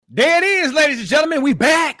There it is, ladies and gentlemen. We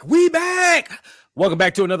back. Welcome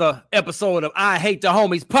back to another episode of I Hate the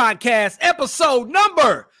Homies podcast, episode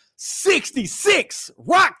number 66.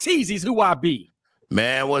 Rock Teasy's who I be.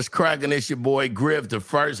 Man, what's cracking? It's your boy Griff, the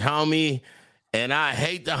first homie, and I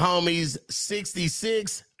Hate the Homies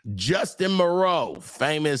 66. Justin Moreau,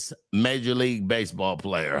 famous Major League Baseball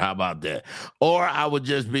player. How about that? Or I would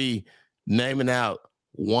just be naming out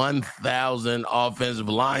 1,000 offensive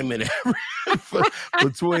linemen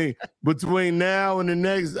between now and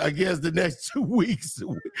the next 2 weeks.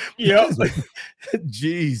 Yep.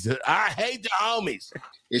 Jesus, I hate the homies.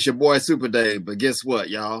 It's your boy Super Dave, but guess what,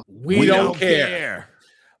 y'all? We don't care.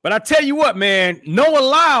 But I tell you what, man, Noah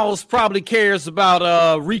Lyles probably cares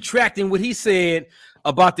about retracting what he said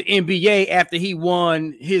about the NBA after he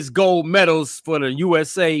won his gold medals for the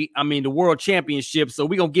the World Championship. So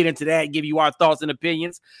we're going to get into that and give you our thoughts and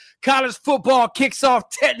opinions. College football kicks off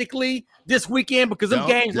technically this weekend because of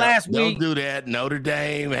games last week. Don't do that. Notre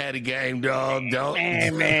Dame had a game, dog. Don't.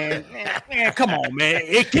 Man, come on, man.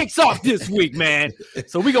 It kicks off this week, man.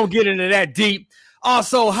 So we're going to get into that deep.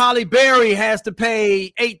 Also, Halle Berry has to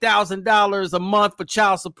pay $8,000 a month for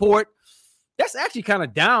child support. That's actually kind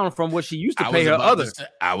of down from what she used to pay her others.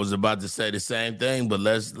 I was about to say the same thing, but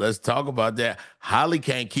let's talk about that. Holly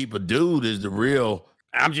can't keep a dude is the real.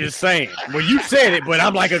 I'm just saying. Well, you said it, but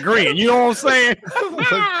I'm like agreeing. You know what I'm saying?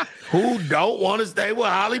 Who don't want to stay with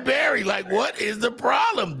Halle Berry? Like, what is the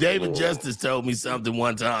problem? David Justice told me something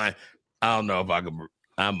one time. I don't know if I could.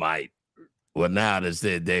 I might. Well, now that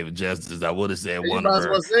said David Justice, I would have said one of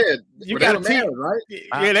her. You got a married, right?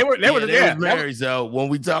 Yeah, they were married. So when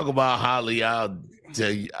we talk about Holly, I'll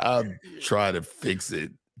tell you, I'll try to fix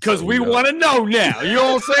it. Because we want to know now. You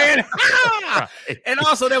know what I'm saying? Right. And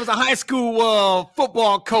also, there was a high school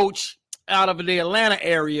football coach out of the Atlanta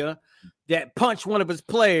area that punched one of his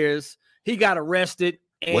players. He got arrested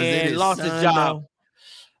and lost his job.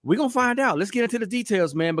 We're going to find out. Let's get into the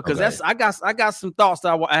details, man, because I got some thoughts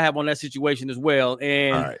that I have on that situation as well.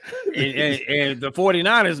 And, and the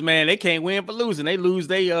 49ers, man, they can't win for losing. They lose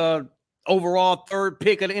their overall third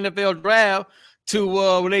pick of the NFL draft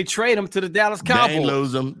to when they trade him to the Dallas Cowboys. They ain't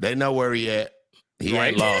lose him. They know where he at. He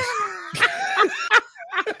ain't lost.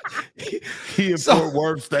 He in Fort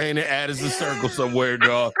Worth staying in Addison Circle somewhere,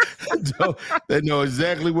 dog. They know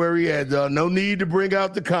exactly where he at, dog. No need to bring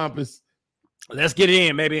out the compass. Let's get it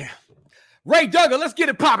in, baby. Ray Duggar, let's get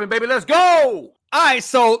it popping, baby. Let's go. All right,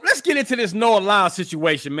 so let's get into this Noah Lyles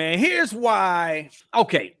situation, man. Here's why.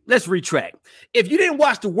 Okay, let's retract. If you didn't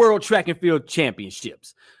watch the World Track and Field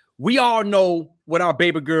Championships, we all know what our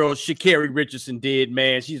baby girl, Sha'Carri Richardson, did,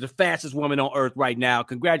 man. She's the fastest woman on earth right now.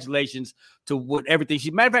 Congratulations to everything.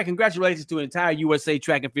 Matter of fact, congratulations to the entire USA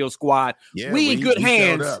Track and Field squad. Yeah, we in good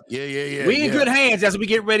hands. Yeah. We in good hands as we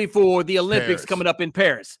get ready for the Olympics coming up in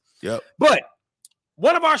Paris. Yep. But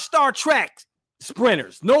one of our star track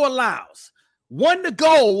sprinters, Noah Lyles, won the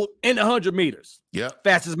gold in the 100 meters. Yep.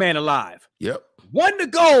 Fastest man alive. Yep. Won the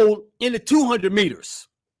gold in the 200 meters.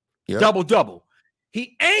 Yep. Double.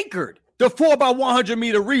 He anchored the 4x100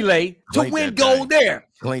 meter relay to win gold there.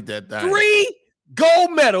 Cleaned that thing. 3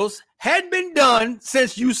 gold medals hadn't been done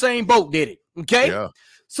since Usain Bolt did it. Okay. Yeah.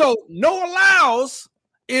 So Noah Lyles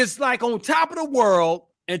is like on top of the world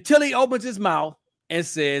until he opens his mouth and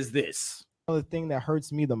says this. The thing that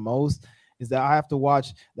hurts me the most is that I have to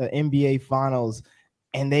watch the NBA finals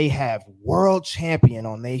and they have world champion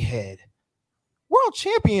on their head. World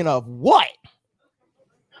champion of what?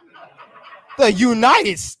 The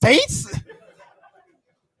United States?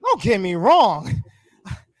 Don't get me wrong.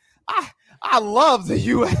 I love the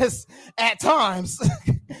U.S. at times,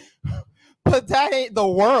 but that ain't the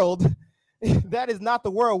world. That is not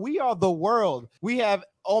the world. We are the world. We have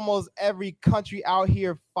almost every country out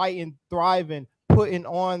here fighting, thriving, putting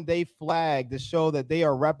on their flag to show that they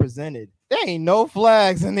are represented. There ain't no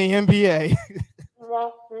flags in the NBA.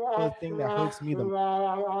 The thing that hurts me the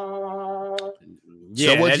most.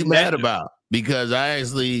 So what you mad about? Because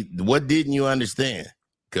what didn't you understand?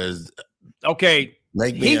 Because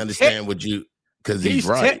make me understand what you. Because he's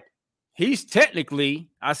right. He's technically.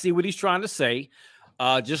 I see what he's trying to say.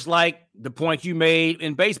 Just like the point you made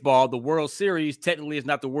in baseball, the World Series technically is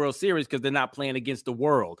not the World Series because they're not playing against the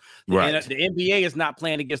world. Right. And the NBA is not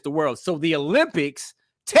playing against the world. So the Olympics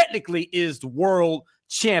technically is the world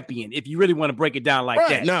champion, if you really want to break it down like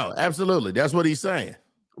that. No, absolutely. That's what he's saying.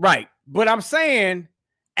 Right. But I'm saying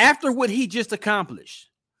after what he just accomplished,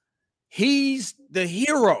 he's the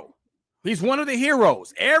hero. He's one of the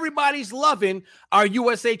heroes. Everybody's loving our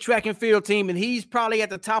USA Track and Field team, and he's probably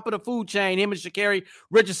at the top of the food chain, him and Sha'Carri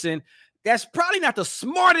Richardson. That's probably not the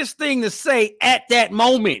smartest thing to say at that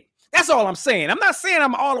moment. That's all I'm saying. I'm not saying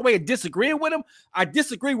I'm all the way disagreeing with him. I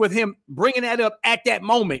disagree with him bringing that up at that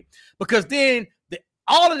moment because then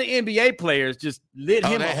all of the NBA players just lit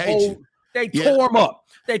him a whole. They tore him up.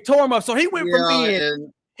 They tore him up. So he went from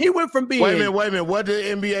being. He went from being. Wait a minute. What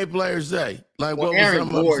did NBA players say? Like what was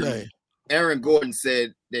some of them saying? Aaron Gordon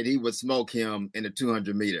said that he would smoke him in the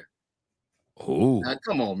 200 meter. Ooh. Now,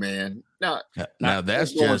 come on, man. Now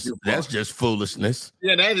that's just foolishness.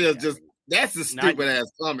 Yeah, that's a stupid ass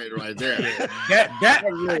comment right there.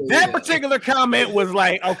 that particular comment was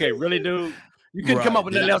like, okay, really, dude? You couldn't come up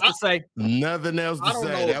with nothing else to say. Nothing else to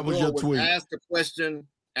say. That was your tweet. Asked the question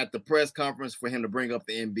at the press conference for him to bring up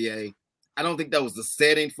the NBA. I don't think that was the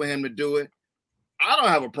setting for him to do it. I don't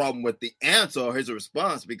have a problem with the answer or his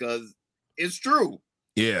response because it's true.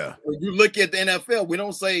 Yeah. When you look at the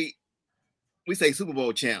NFL, we say Super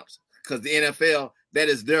Bowl champs because the NFL, that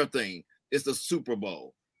is their thing. It's the Super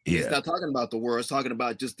Bowl. Yeah. It's not talking about the world. It's talking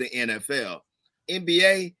about just the NFL.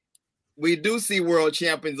 NBA, we do see world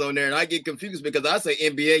champions on there, and I get confused because I say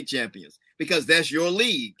NBA champions because that's your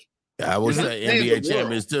league. I would say NBA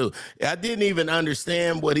champions too. I didn't even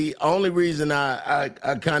understand only reason I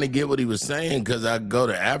kind of get what he was saying because I go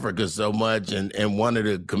to Africa so much and one of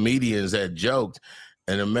the comedians had joked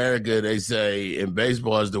in America, they say in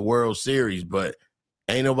baseball is the World Series, but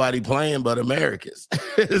ain't nobody playing but Americans.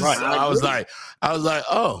 So right. I was like,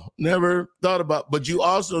 oh, never thought about, but you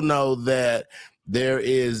also know that there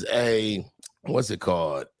is what's it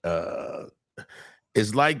called?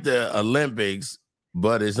 It's like the Olympics,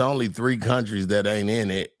 but it's only 3 countries that ain't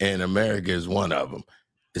in it, and America is one of them.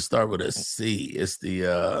 It starts with a C. It's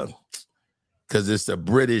the because it's the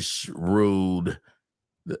British ruled.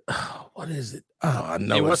 What is it? Oh, I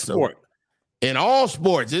know. In what sport? In all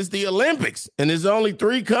sports, it's the Olympics, and there's only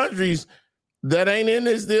 3 countries that ain't in.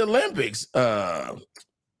 It's the Olympics.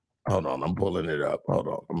 Hold on, I'm pulling it up. Hold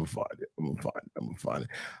on, I'm gonna find it.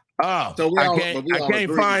 Oh, so I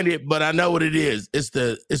can't find it, but I know what it is. It's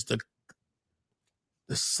the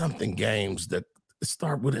something games that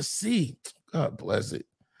start with a C. God bless it.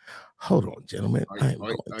 Hold on, gentlemen.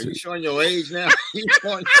 Are you showing your age now?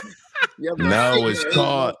 No, it's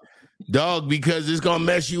called dog because it's gonna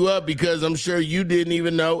mess you up because I'm sure you didn't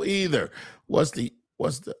even know either. What's the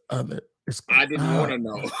other? I didn't want to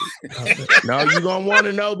know. No, you're gonna want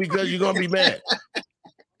to know because you're gonna be mad.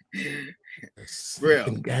 Griff.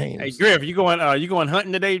 Hey, Griff, you going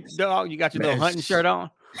hunting today, dog? You got your little hunting shirt on?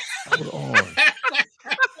 Hold on.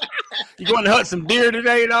 You going to hunt some deer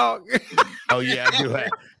today, dog? Oh, yeah, I do have.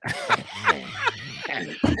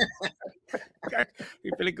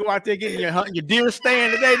 You finna go out there getting your deer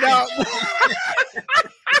stand today, dog? You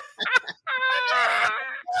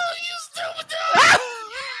stupid dog.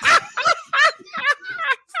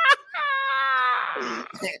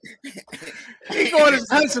 You going to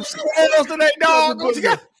hunt some squirrels today, dog? What you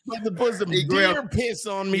got? About to put some deer piss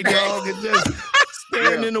on me, dog, and just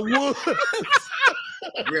stand in the woods.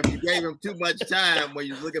 Griff, you gave him too much time when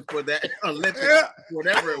you was looking for that Olympics,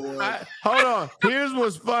 whatever it was. Hold on. Here's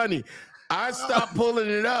what's funny. I stopped pulling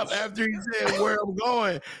it up after he said where I'm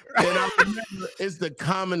going, and I remember it's the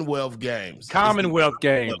Commonwealth Games. Commonwealth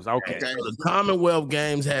Games, okay. So the Commonwealth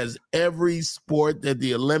Games has every sport that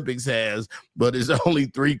the Olympics has, but it's only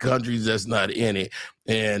 3 countries that's not in it,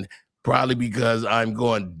 and probably because I'm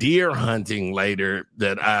going deer hunting later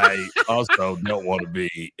that I also don't want to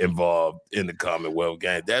be involved in the Commonwealth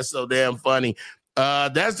Games. That's so damn funny.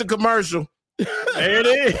 That's the commercial. There it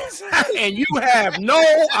is. And you have no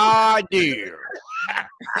idea.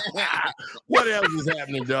 What else is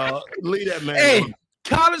happening, dog? Leave that man. Hey,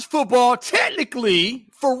 college football, technically,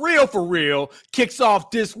 for real, kicks off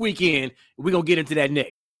this weekend. We're going to get into that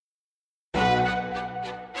next.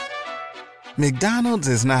 McDonald's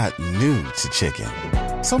is not new to chicken.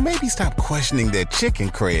 So maybe stop questioning their chicken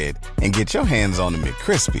cred and get your hands on the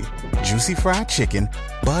McCrispy. Juicy fried chicken,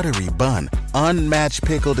 buttery bun, unmatched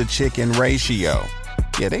pickle to chicken ratio.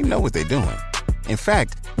 Yeah, they know what they're doing. In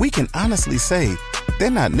fact, we can honestly say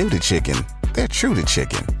they're not new to chicken. They're true to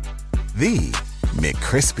chicken. The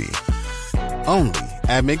McCrispy. Only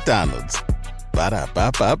at McDonald's.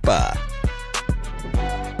 Ba-da-ba-ba-ba.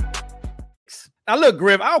 Now, look,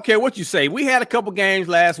 Griff, I don't care what you say. We had a couple games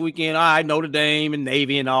last weekend. All right, Notre Dame and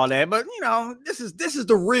Navy and all that. But, this is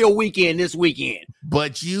the real weekend this weekend.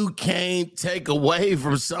 But you can't take away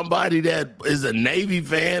from somebody that is a Navy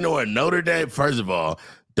fan or a Notre Dame. First of all,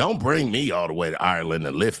 don't bring me all the way to Ireland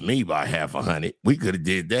and lift me by $50. We could have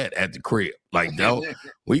did that at the crib.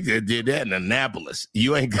 We could have did that in Annapolis.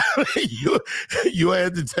 You ain't you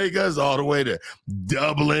had to take us all the way to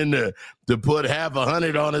Dublin to put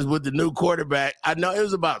 $50 on us with the new quarterback. I know it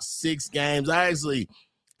was about 6 games.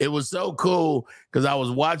 it was so cool because I was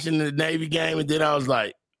watching the Navy game, and then I was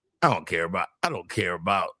like, I don't care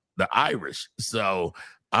about the Irish. So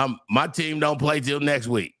my team don't play till next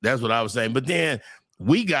week. That's what I was saying. But then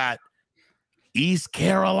we got East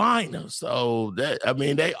Carolina. So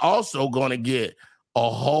they also gonna get a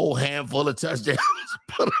whole handful of touchdowns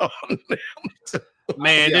put on them.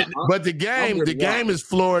 Man, but the game is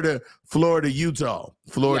Florida, Utah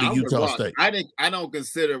State. I don't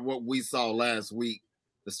consider what we saw last week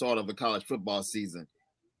the start of a college football season.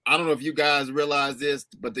 I don't know if you guys realize this,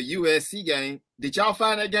 but the USC game, did y'all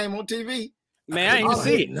find that game on TV? Man, I didn't even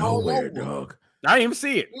see it. Nowhere, dog. I didn't even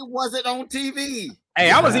see it. It wasn't on TV.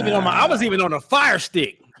 Hey, I was even on a Fire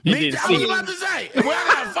Stick. I was about to say, we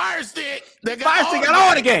got a Fire Stick. Fire Stick got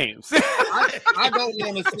all the games. I don't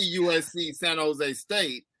want to see USC San Jose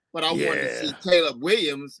State, but I wanted to see Caleb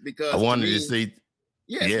Williams because I wanted to see.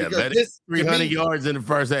 This 300 yards in the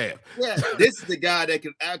first half. Yeah, this is the guy that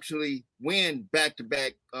can actually win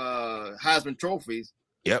back-to-back Heisman trophies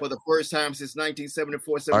for the first time since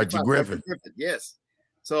 1974-75. Archie Griffin. Yes.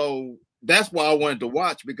 So that's why I wanted to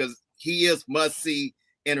watch because he is must-see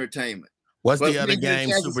entertainment. What's the other game,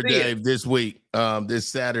 Super Dave, this week, this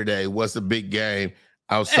Saturday? What's the big game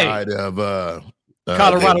outside of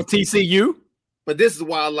Colorado TCU? But this is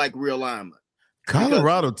why I like realignment.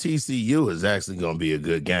 Colorado TCU is actually going to be a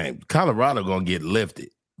good game. Colorado going to get lifted.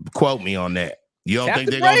 Quote me on that. You don't think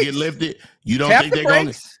they're going to get lifted? You don't think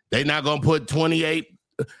they're not going to put 28?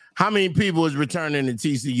 How many people is returning to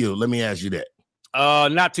TCU? Let me ask you that.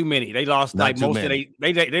 Not too many. They lost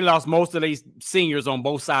they lost most of their seniors on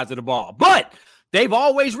both sides of the ball. But they've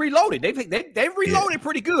always reloaded. They've reloaded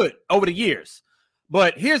pretty good over the years.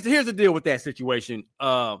 But here's the deal with that situation.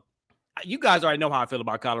 You guys already know how I feel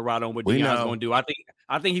about Colorado and what Deion's going to do. I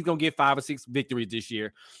think he's going to get 5 or 6 victories this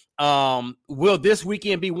year. Will this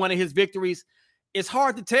weekend be one of his victories? It's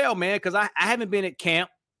hard to tell, man, because I haven't been at camp.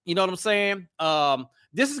 You know what I'm saying?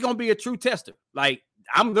 This is going to be a true tester. Like,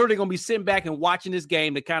 I'm literally going to be sitting back and watching this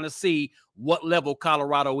game to kind of see what level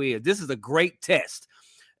Colorado is. This is a great test.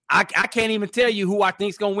 I can't even tell you who I think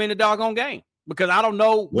is going to win the doggone game because I don't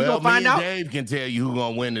know. We're going to find out. Dave can tell you who's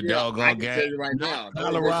going to win the doggone game. Tell you right now.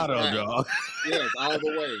 Colorado, dog. Yes, all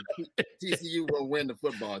the way. TCU will win the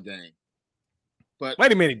football game. But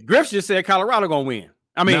wait a minute. Griff just said Colorado going to win.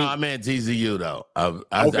 No, I meant TCU, though.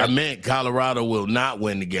 I meant Colorado will not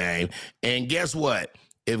win the game. And guess what?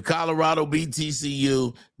 If Colorado beat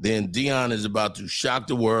TCU, then Deion is about to shock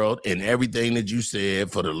the world, and everything that you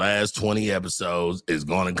said for the last 20 episodes is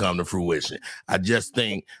going to come to fruition. I just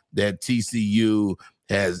think that TCU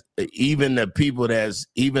has, even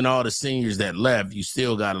all the seniors that left, you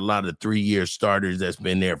still got a lot of 3-year starters that's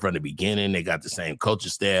been there from the beginning. They got the same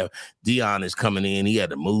coaching staff. Deion is coming in. He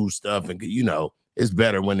had to move stuff, and it's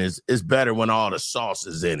better when all the sauce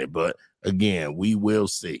is in it. But again, we will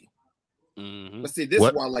see. Mm-hmm. But see, this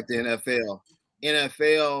is why I like the NFL.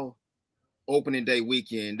 NFL opening day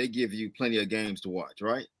weekend, they give you plenty of games to watch,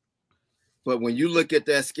 right? But when you look at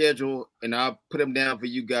that schedule, and I'll put them down for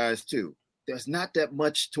you guys too, there's not that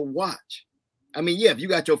much to watch. I mean, if you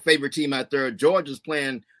got your favorite team out there, Georgia's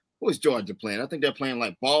playing. Who is Georgia playing? I think they're playing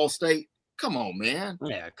like Ball State. Come on, man.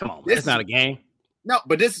 Yeah, come on. It's not a game. No,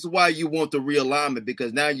 but this is why you want the realignment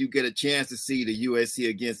because now you get a chance to see the USC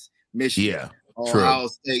against Michigan, Ohio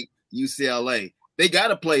State, UCLA. They got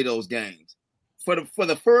to play those games. For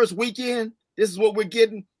the first weekend, this is what we're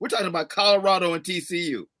getting. We're talking about Colorado and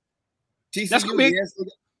TCU. TCU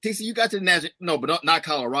got to the national. No, but not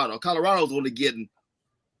Colorado. Colorado's only getting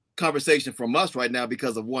conversation from us right now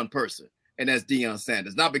because of one person, and that's Deion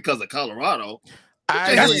Sanders. Not because of Colorado.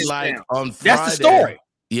 I actually like on Friday. That's the story.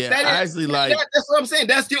 Yeah, that's what I'm saying.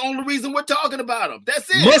 That's the only reason we're talking about them. That's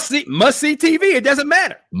it. Must see TV. It doesn't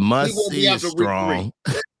matter. Must see is strong.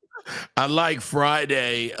 I like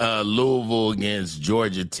Friday, Louisville against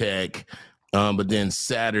Georgia Tech, but then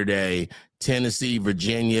Saturday, Tennessee,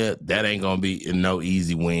 Virginia. That ain't gonna be no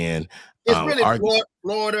easy win. It's really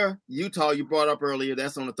Florida, Utah. You brought up earlier.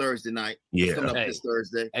 That's on a Thursday night. Yeah, coming up this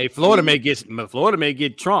Thursday. Hey, Florida may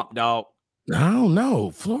get trumped, dog. I don't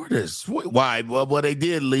know. Florida's why? Well, they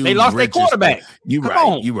did lose. They lost their quarterback. You're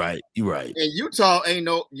right. And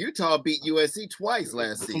Utah beat USC twice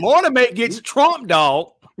last season. Florida may get trumped,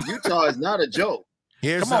 dog. Utah is not a joke.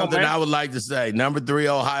 Here's something I would like to say. Number 3,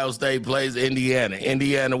 Ohio State plays Indiana.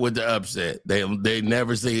 Indiana with the upset. They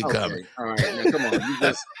never see it coming. All right, now, come on.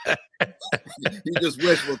 You just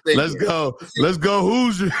wishful thinking. Let's go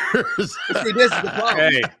Hoosiers. See, this is the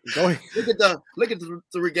problem. Hey, go ahead. Look at the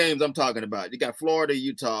 3 games I'm talking about. You got Florida,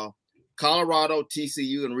 Utah, Colorado,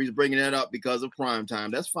 TCU, and we're bringing that up because of prime time.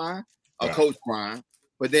 That's fine. Coach Prime.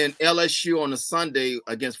 But then LSU on a Sunday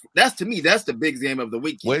against that's the big game of the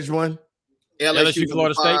weekend. Which one? LSU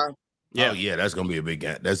Florida State. Yeah. Oh, yeah, that's gonna be a big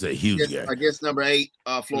game. That's a huge game. Against number 8,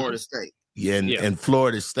 Florida State. Yeah, and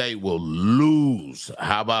Florida State will lose.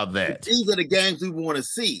 How about that? But these are the games we want to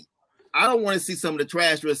see. I don't want to see some of the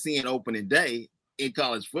trash we're seeing opening day in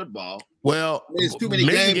college football. Well, there's too many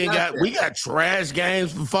Michigan games. We got trash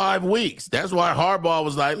games for 5 weeks. That's why Harbaugh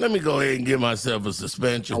was like, let me go ahead and give myself a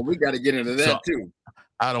suspension. Oh, we got to get into that too.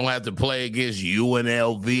 I don't have to play against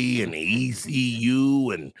UNLV and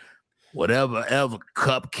ECU and whatever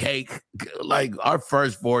cupcake. Like our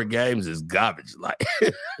first 4 games is garbage. Like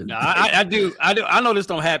no, I do. I know this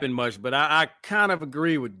don't happen much, but I kind of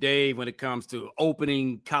agree with Dave when it comes to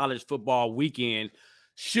opening college football weekend.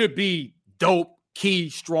 Should be dope,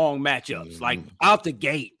 key, strong matchups. Like out the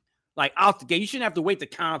gate. You shouldn't have to wait the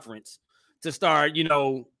conference to start,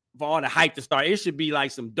 for all the hype to start. It should be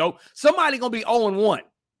like some dope. Somebody gonna be 0-1.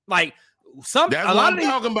 Like that's what I'm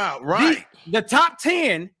talking about, right? The top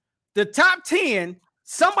 10,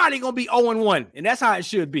 somebody gonna be 0-1, and that's how it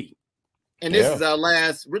should be. And this is our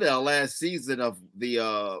last season of the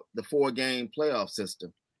 4-game playoff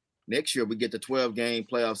system. Next year we get the 12-game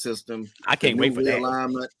playoff system. I can't wait for that.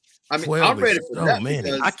 I mean, I'm ready for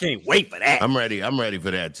that. I can't wait for that. I'm ready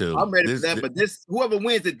for that too. I'm ready for that. But whoever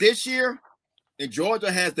wins it this year, and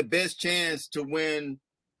Georgia has the best chance to win,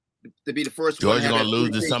 to be the first. Georgia's gonna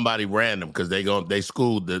lose to somebody random because the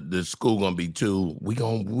school gonna be 2. We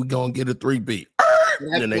gonna get a 3-beat.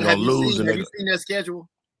 And then they gonna lose. Have you seen their schedule?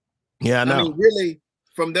 Yeah, I know. I mean, really,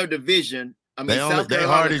 from their division, their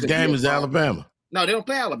hardest game is Alabama. No, they don't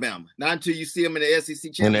play Alabama. Not until you see them in the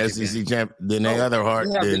SEC championship. In the SEC championship, then they other hard.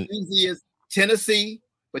 The easy is Tennessee,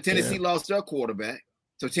 but Tennessee lost their quarterback,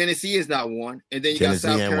 so Tennessee is not one. And then you got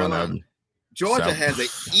South Carolina. Georgia has an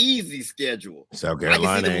easy schedule. South Carolina.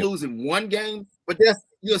 I can see them losing 1 game, but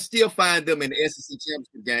you'll still find them in the SEC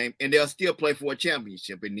championship game, and they'll still play for a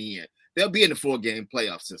championship in the end. They'll be in the 4-game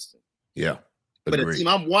playoff system. Yeah. But the team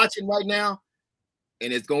I'm watching right now,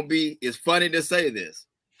 and it's funny to say this,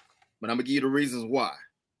 but I'm going to give you the reasons why.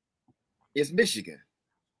 It's Michigan.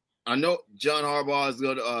 I know John Harbaugh is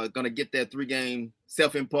going to get that 3-game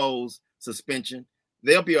self-imposed suspension.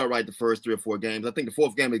 They'll be all right the first 3 or 4 games. I think the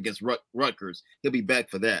 4th game against Rutgers, he'll be back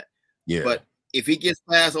for that. Yeah. But if he gets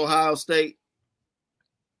past Ohio State,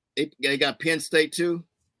 they got Penn State too.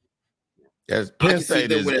 Yes, Penn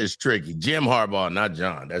State is tricky. Jim Harbaugh, not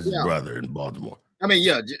John. That's his brother in Baltimore. I mean,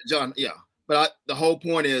 John, But the whole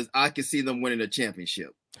point is I can see them winning a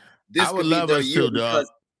championship. I would love us to, dog.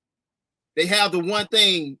 They have the one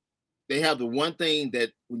thing.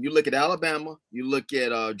 That when you look at Alabama, you look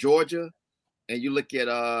at Georgia, and you look at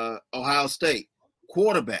Ohio State,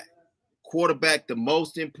 quarterback, the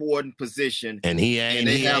most important position. And he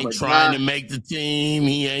ain't trying to make the team.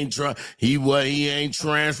 He ain't trying. He ain't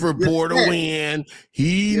transfer portal win.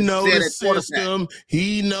 He know the system.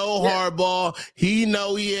 He know Harbaugh. He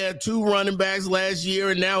know he had 2 running backs last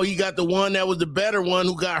year, and now he got the one that was the better one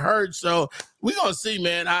who got hurt. So we're gonna see,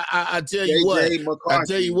 man. I tell you what.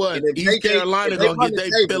 East Carolina gonna get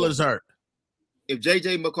their feelers hurt. If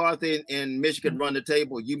J.J. McCarthy and Michigan run the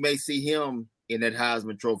table, you may see him in that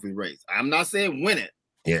Heisman Trophy race. I'm not saying win it,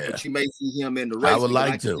 but you may see him in the race. I would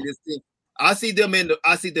like to. I see them in the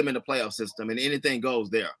playoff system, and anything goes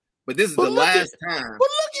there. But this is the last time. But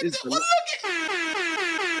look at that.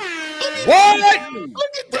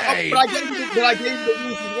 Look at that. But I gave you the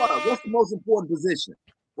reason why. What's the most important position?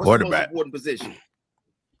 Quarterback.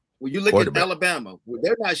 When you look at Alabama,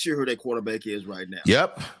 they're not sure who their quarterback is right now.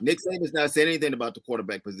 Yep. Nick Saban's not saying anything about the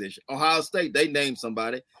quarterback position. Ohio State, they named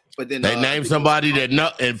somebody, but then they named somebody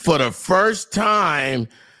and for the first time,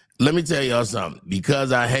 let me tell y'all something.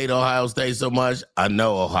 Because I hate Ohio State so much, I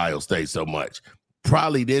know Ohio State so much.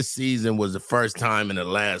 Probably this season was the first time in the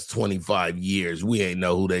last 25 years we ain't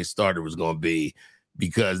know who their starter was going to be,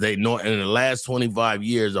 because they know in the last 25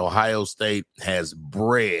 years Ohio State has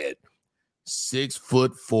bred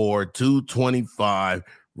 6'4", 225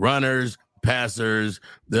 runners, passers.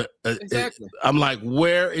 Exactly. I'm like,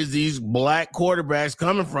 where is these black quarterbacks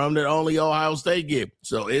coming from that only Ohio State get?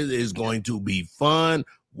 So it is going to be fun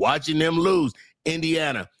watching them lose.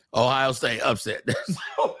 Indiana, Ohio State upset. And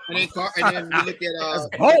then you look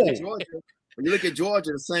at Georgia. When you look at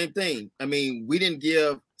Georgia, the same thing. I mean, we didn't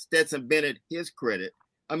give Stetson Bennett his credit.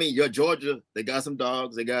 I mean, your Georgia, they got some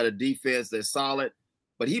dogs. They got a defense that's solid.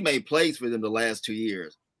 But he made plays for them the last 2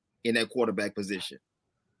 years in that quarterback position.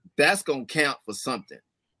 That's going to count for something.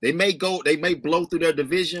 They may blow through their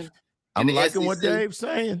division. I'm liking what Dave's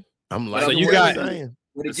saying. That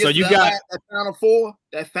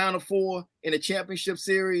Final Four in the championship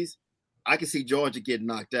series, I can see Georgia getting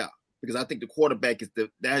knocked out because I think the quarterback is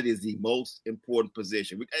the most important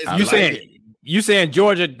position. You saying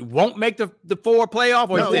Georgia won't make the 4 playoff,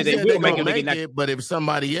 or no, they will make it? But if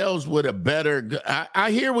somebody else with a better,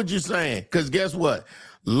 I hear what you're saying. Because guess what?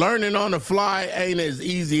 Learning on the fly ain't as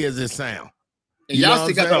easy as it sounds. And y'all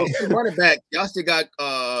still got running back. Y'all still got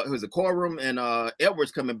who's a Corum and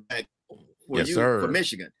Edwards coming back for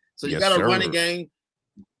Michigan. So you got a running game.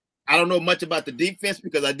 I don't know much about the defense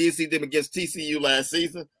because I did see them against TCU last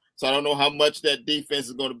season. So I don't know how much that defense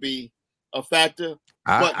is going to be a factor.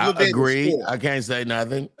 I agree. I can't say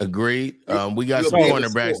nothing. Agreed. We got some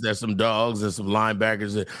cornerbacks that's some dogs and some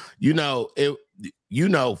linebackers.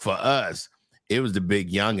 For us, it was the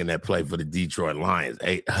big youngin that played for the Detroit Lions,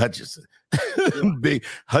 Hutchinson. Big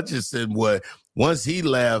Hutchinson once he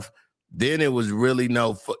left, then it was really you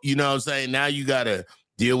know what I'm saying? Now you got to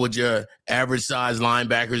deal with your average size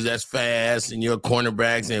linebackers that's fast and your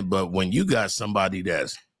cornerbacks. But when you got somebody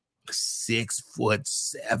that's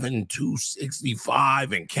 6'7",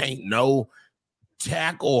 265 and can't no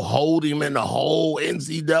tackle hold him in the whole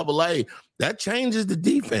NCAA, that changes the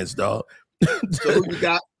defense, dog. So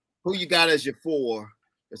who you got as your 4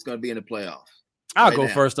 that's going to be in the playoffs? I'll go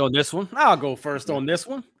first on this one.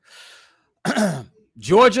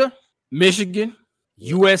 Georgia, Michigan,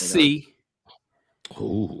 USC.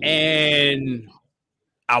 Ooh. And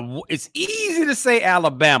it's easy to say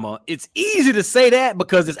Alabama. It's easy to say that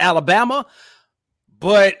because it's Alabama,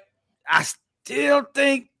 but I still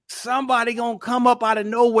think somebody gonna come up out of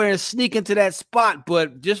nowhere and sneak into that spot.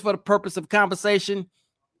 But just for the purpose of conversation,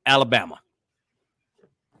 Alabama.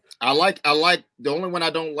 I like the only one I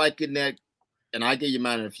don't like in that, and I'll give you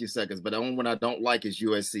mine in a few seconds, but the only one I don't like is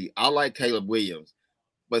USC. I like Caleb Williams,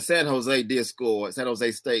 but San Jose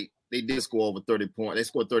State, they did score over 30 points. They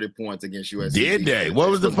scored 30 points against USC. Did they? What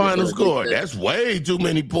was the final score? That's way too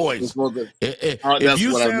many points. If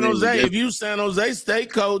you San Jose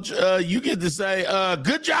State coach, you get to say,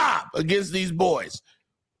 good job against these boys.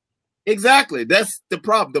 Exactly. That's the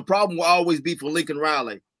problem. The problem will always be for Lincoln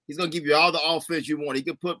Riley. He's going to give you all the offense you want. He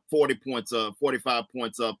could put 40 points up, 45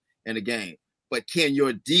 points up in a game. But can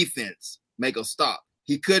your defense make a stop?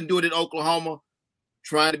 He couldn't do it in Oklahoma,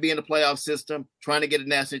 trying to be in the playoff system, trying to get a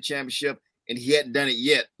national championship, and he hadn't done it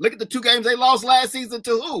yet. Look at the 2 games they lost last season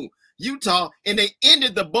to who? Utah, and they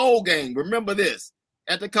ended the bowl game. Remember this,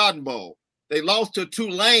 at the Cotton Bowl. They lost to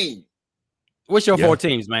Tulane. What's your 4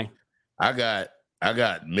 teams, man? I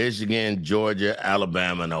got Michigan, Georgia,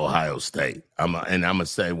 Alabama, and Ohio State. I'm gonna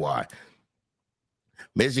say why.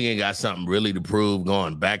 Michigan got something really to prove,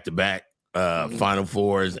 going back-to-back Final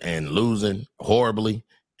Fours and losing horribly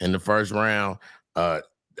in the first round.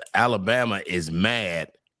 Alabama is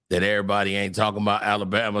mad that everybody ain't talking about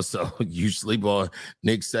Alabama, so you sleep on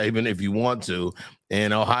Nick Saban if you want to.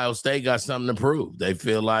 And Ohio State got something to prove. They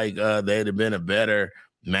feel like they'd have been a better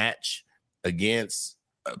match against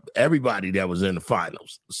everybody that was in the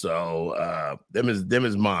finals. So them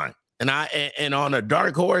is mine. And on a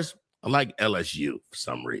dark horse, I like LSU for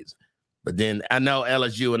some reason. But then I know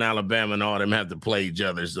LSU and Alabama and all them have to play each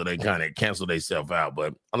other, so they kind of cancel themselves out.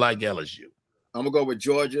 But I like LSU. I'm going to go with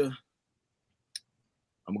Georgia.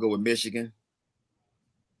 I'm going to go with Michigan.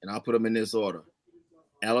 And I'll put them in this order.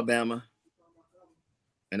 Alabama.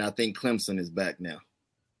 And I think Clemson is back now.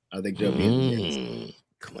 I think they'll be in the mix.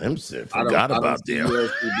 Clemson. Forgot about them.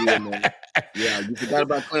 Yeah, you forgot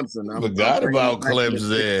about Clemson. Forgot about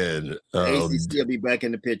Clemson. ACC will be back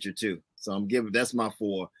in the picture too. So that's my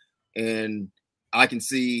 4. And I can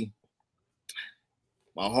see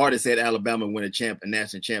my heart has said Alabama win a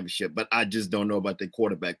national championship, but I just don't know about the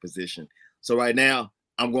quarterback position. So right now,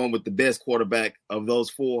 I'm going with the best quarterback of those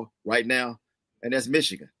 4 right now, and that's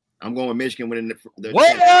Michigan. I'm going with Michigan winning the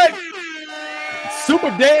what? Super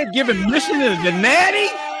Dad giving Michigan the natty?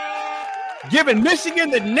 Giving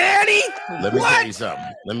Michigan the natty? Let me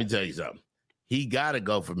tell you something. He got to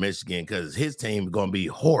go for Michigan because his team is going to be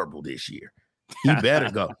horrible this year. He better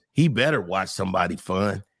go. He better watch somebody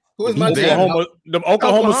fun. Who is my team? The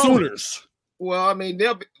Oklahoma Sooners. Well, I mean,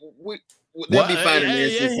 they'll be fine in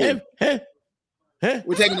the SEC.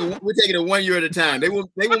 We're taking it 1 year at a time. They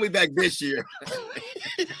won't be back this year.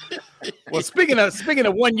 Well, speaking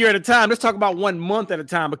of 1 year at a time, let's talk about 1 month at a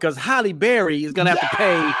time because Halle Berry is gonna have to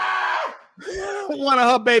pay one of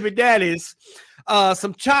her baby daddies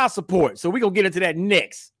some child support. So we're gonna get into that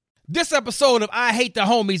next. This episode of I Hate the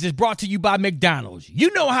Homies is brought to you by McDonald's. You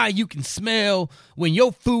know how you can smell when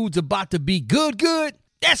your food's about to be good?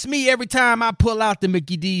 That's me every time I pull out the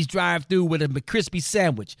Mickey D's drive-thru with a McCrispy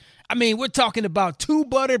sandwich. I mean, we're talking about 2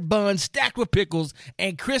 buttered buns stacked with pickles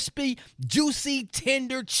and crispy, juicy,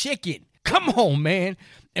 tender chicken. Come on, man.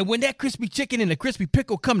 And when that crispy chicken and the crispy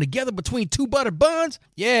pickle come together between two buttered buns,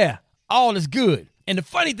 yeah, all is good. And the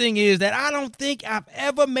funny thing is that I don't think I've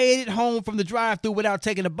ever made it home from the drive-thru without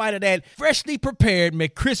taking a bite of that freshly prepared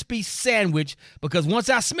McCrispy sandwich, because once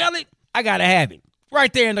I smell it, I gotta have it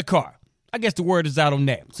right there in the car. I guess the word is out on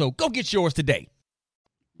that. So go get yours today.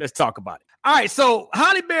 Let's talk about it. All right, so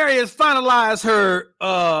Halle Berry has finalized her,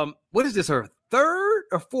 what is this, her third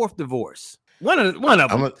or fourth divorce? One of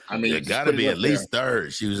them. It got to be at least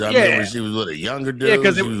third. She was. I remember she was with a younger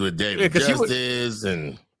dude. She was with David Justice,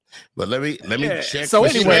 but let me check. So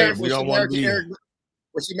anyway,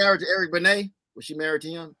 was she married to Eric Benet? Was she married to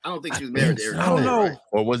him? I don't think she was married to Eric. I don't know. Right?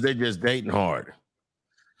 Or was they just dating hard?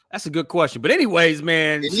 That's a good question. But anyways,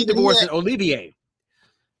 man, she divorced Olivier.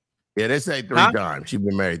 Yeah, they say 3 times. She's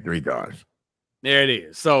been married 3 times. There it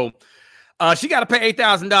is. So she got to pay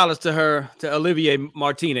 $8,000 to Olivier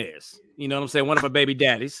Martinez. You know what I'm saying? One of her baby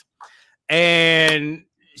daddies. And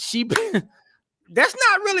that's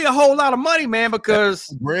not really a whole lot of money, man, because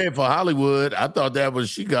bread for Hollywood. I thought that was,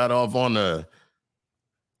 she got off on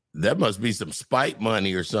that must be some spite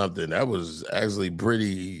money or something. That was actually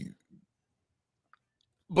pretty.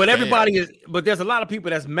 But but there's a lot of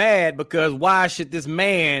people that's mad because why should this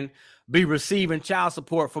man be receiving child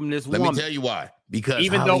support from this woman? Let me tell you why. Because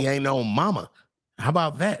Holly ain't no mama. How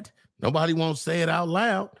about that? Nobody won't say it out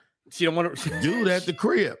loud. She don't want to do that at the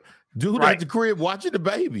crib. At the crib watching the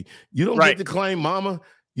baby. You don't get to claim mama.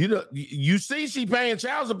 You see she paying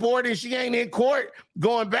child support and she ain't in court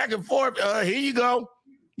going back and forth. Here you go.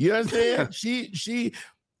 You understand? she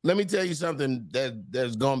let me tell you something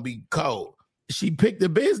that's gonna be cold. She picked the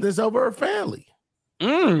business over her family.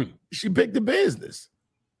 She picked the business.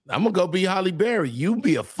 I'm gonna go be Halle Berry. You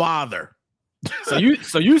be a father. So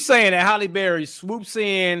you saying that Halle Berry swoops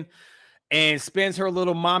in and spends her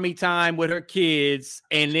little mommy time with her kids,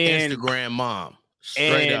 and then Instagram mom.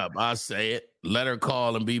 Straight up, I say it. Let her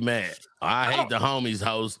call and be mad. I hate the homies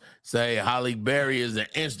host say Halle Berry is an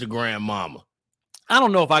Instagram mama. I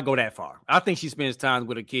don't know if I go that far. I think she spends time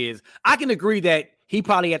with her kids. I can agree that he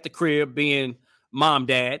probably at the crib being mom,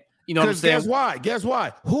 dad. You know what I'm saying? Guess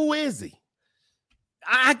why? Who is he?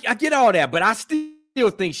 I get all that, but I still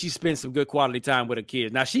think she spends some good quality time with her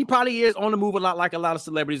kids. Now she probably is on the move a lot, like a lot of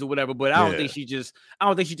celebrities or whatever. But I don't think she just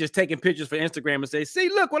taking pictures for Instagram and say, "See,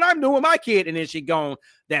 look what I'm doing with my kid," and then she gone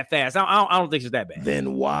that fast. I don't think she's that bad.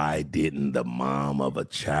 Then why didn't the mom of a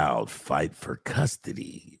child fight for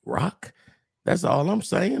custody? Rock. That's all I'm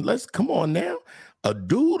saying. Let's come on now. A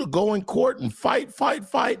dude to go in court and fight,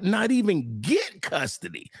 not even get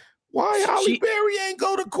custody. Why Halle Berry ain't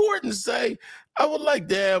go to court and say, I would like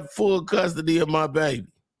to have full custody of my baby?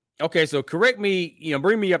 Okay, so correct me,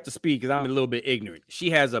 bring me up to speed because I'm a little bit ignorant.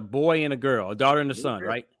 She has a boy and a girl, a daughter and a son,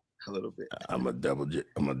 right? A little bit. I'm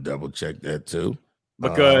gonna double check that too.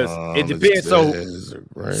 Because it depends.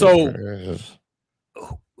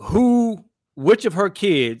 Which of her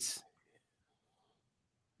kids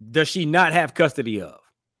does she not have custody of?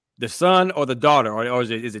 The son or the daughter? Or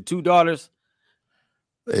is it 2 daughters?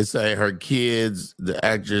 They say her kids, the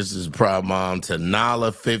actress is proud mom to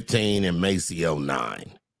Nala 15 and Maceo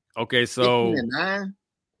 9. Okay, so 9?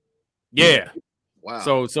 Yeah. Wow.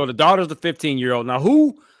 So the daughter's the 15-year-old. Now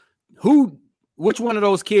which one of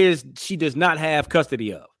those kids she does not have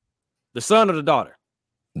custody of? The son or the daughter?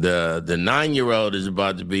 The 9-year-old is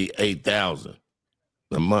about to be $8,000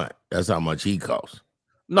 a month. That's how much he costs.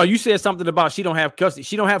 No, you said something about she don't have custody.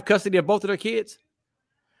 She don't have custody of both of her kids?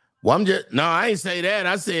 Well, I ain't say that.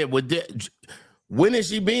 I said, when is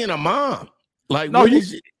she being a mom? Like,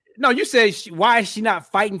 you said why is she not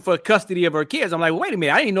fighting for custody of her kids? I'm like, wait a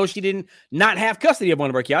minute. I didn't know she didn't not have custody of one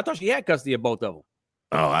of her kids. I thought she had custody of both of them.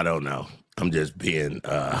 Oh, I don't know. I'm just being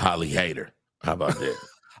a Holly hater. How about that?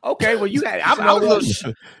 Okay, well, you had.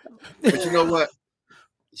 But you know what?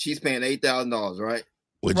 She's paying $8,000, right?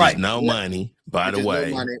 Which is no money, by the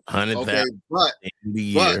way. $100,000 okay, in the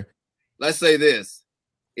year. But let's say this: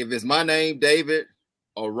 if it's my name, David,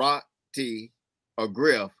 or Rock T, or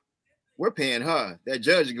Griff, we're paying her. That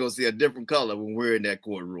judge is gonna see a different color when we're in that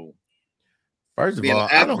courtroom. First of all,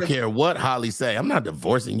 I don't care what Holly say. I'm not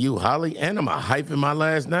divorcing you, Holly, and I'm gonna hyphen my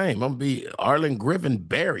last name. I'm gonna be Arlen Griffin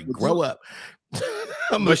Berry. Grow up.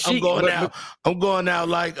 I'm going out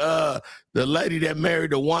like the lady that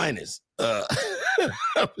married the Winans.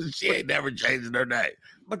 She ain't never changing her name.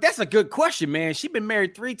 But that's a good question, man. She's been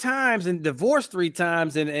married 3 times and divorced 3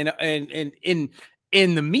 times, and in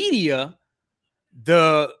the media,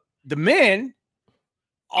 the men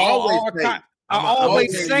are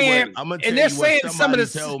always saying, I'm gonna tell you what somebody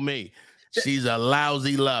told me. She's a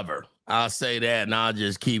lousy lover. I'll say that, and I'll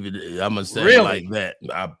just keep it. I'm gonna say Really? it like that.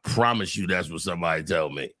 I promise you, that's what somebody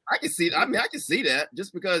told me. I can see. I mean, I can see that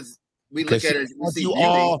just because we look at it. We see you beauty.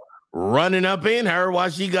 all running up in her while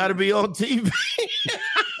she got to be on TV.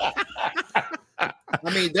 I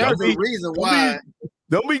mean, there's a reason why.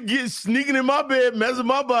 Don't be sneaking in my bed, messing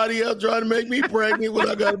my body up, trying to make me pregnant when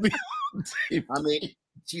I got to be on TV. I mean,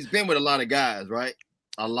 she's been with a lot of guys, right?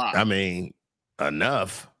 A lot. I mean,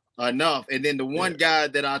 enough. And then the one guy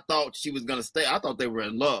that I thought she was gonna stay, I thought they were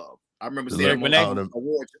in love. I remember seeing him on the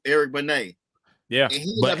awards, Eric Benet. Yeah,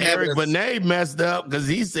 but Eric Benet messed up because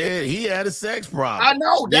he said he had a sex problem. I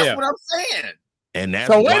know. That's what I'm saying. And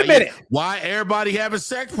that's so wait a minute. Why everybody having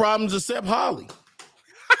sex problems except Holly?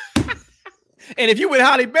 And if you with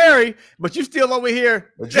Halle Berry, but you still over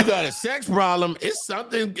here, but you got a sex problem, it's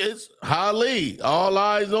something. It's Holly. All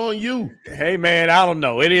eyes on you. Hey man, I don't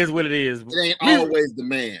know. It is what it is. It ain't always the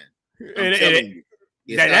man.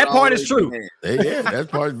 That part is true. Yeah, that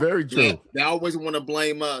part is very true. Yeah, they always want to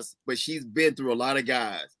blame us, but she's been through a lot of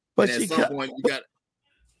guys. But at some point, you got.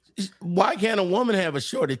 Why can't a woman have a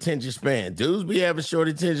short attention span? Dudes be having short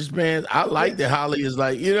attention spans. I like that Holly is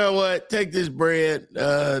like, you know what? Take this bread. You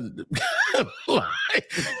know what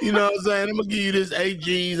I'm saying? I'm gonna give you this 8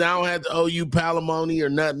 G's. I don't have to owe you palimony or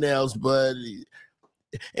nothing else. But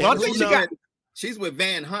well, I think she's with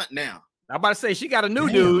Van Hunt now. I'm about to say she got a new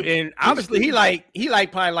dude, and obviously he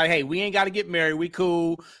probably like, hey, we ain't got to get married. We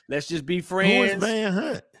cool. Let's just be friends. Who is Van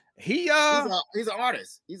Hunt? He's an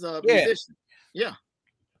artist. He's a musician. Yeah.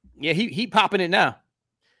 Yeah, he popping it now.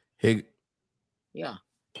 Yeah. Did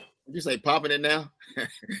you say popping it now?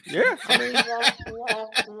 Yeah.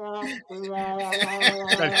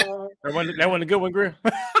 that wasn't a good one, Griff.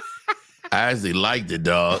 I actually liked it,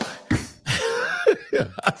 dog.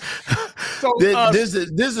 So this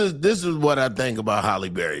is what I think about Halle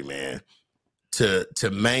Berry, man.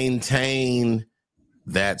 To maintain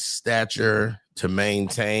that stature, to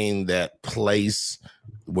maintain that place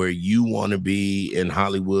where you want to be in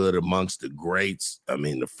Hollywood amongst the greats. I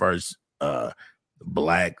mean, the first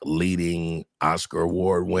Black leading Oscar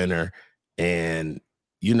award winner. And,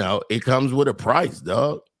 you know, it comes with a price,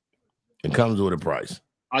 dog. It comes with a price.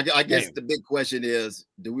 I guess the big question is,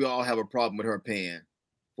 do we all have a problem with her paying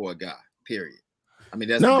for a guy? Period. I mean,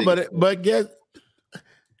 that's but guess,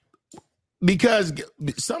 because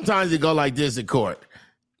sometimes it go like this in court.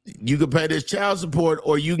 You can pay this child support,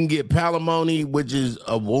 or you can get palimony, which is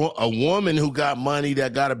a woman who got money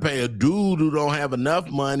that got to pay a dude who don't have enough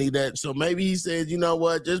money. So maybe he says, you know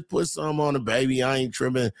what, just put some on the baby. I ain't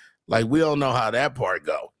tripping. Like, we don't know how that part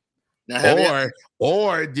go. Now,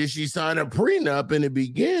 or did she sign a prenup in the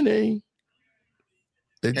beginning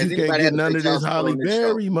that you can't get none of this Halle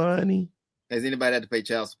Berry money? Has anybody had to pay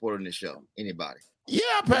child support on this show? Anybody? Yeah,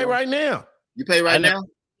 I pay right now. You pay right now?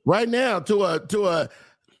 Right now to a.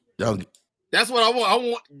 That's what I want. I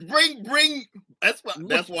want bring. That's why.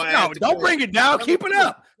 No, don't bring it down. Keep it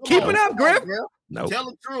up. Keep it up, Griff. No, tell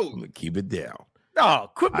the truth. I'm gonna keep it down.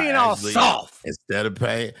 No, quit being all soft. Instead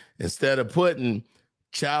of putting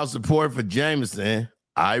child support for Jameson,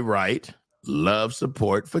 I write love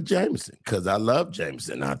support for Jameson because I love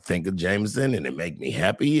Jameson. I think of Jameson and it make me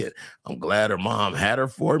happy, and I'm glad her mom had her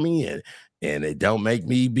for me, and it don't make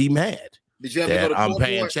me be mad. Did you have to go to court? I'm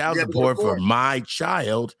paying child support for my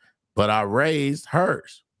child, but I raised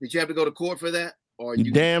hers. Did you have to go to court for that? Or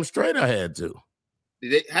you damn straight I had to.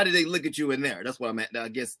 How did they look at you in there? That's what I'm at. I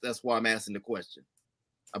guess that's why I'm asking the question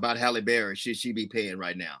about Halle Berry. Should she be paying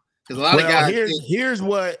right now? Because a lot of guys. Here's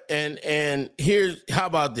what, and here's how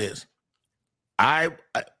about this?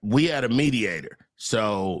 We had a mediator.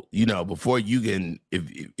 So, you know, before you can, if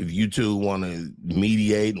you two want to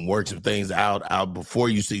mediate and work some things out before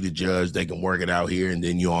you see the judge, they can work it out here, and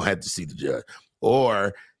then you don't have to see the judge.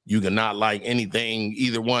 Or you can not like anything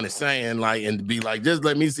either one is saying, like, and be like, just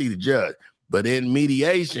let me see the judge. But in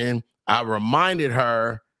mediation, I reminded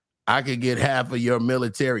her I could get half of your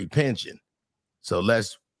military pension. So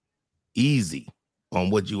let's easy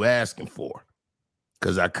on what you asking for,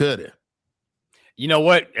 because I could have. You know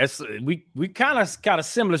what? We kind of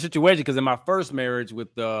similar situation, because in my first marriage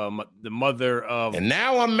with the mother of, and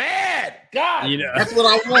now I'm mad. God, you know, that's what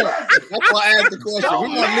I want. That's why I asked the question. So we're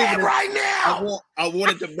mad right now. I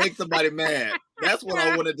wanted to make somebody mad. That's what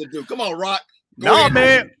I wanted to do. Come on, Rock. Go ahead,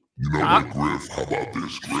 man. You know what, Griff? How about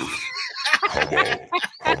this, Griff? How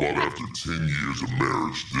about after 10 years of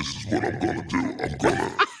marriage, this is what I'm gonna do. I'm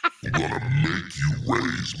gonna make you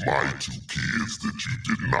raise my 2 kids that you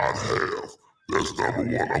did not have. That's number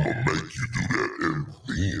one. I'm gonna make you do that, and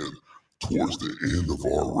then towards the end of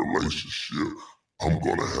our relationship, I'm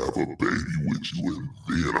gonna have a baby with you,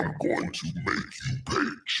 and then I'm going to make you pay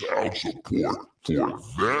child support for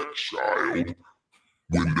that child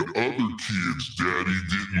when the other kid's daddy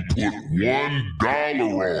didn't put $1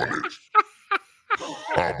 on it.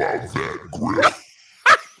 How about that, Griff?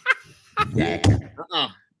 Welcome.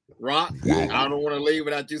 Rock, Welcome. I don't want to leave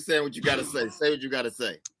without you saying what you got to say. Say what you got to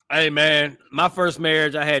say. Hey, man, my first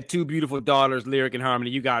marriage, I had 2 beautiful daughters, Lyric and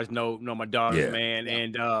Harmony. You guys know my daughters, man. Yeah.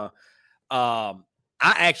 And I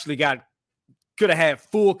actually could have had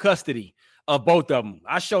full custody of both of them.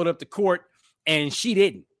 I showed up to court, and she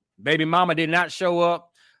didn't. Baby mama did not show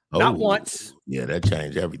up. Not once. Yeah, that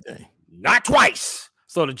changed everything. Not twice.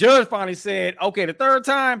 So the judge finally said, okay, the third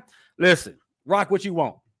time, listen, Rock, what you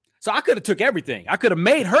want? So I could have took everything. I could have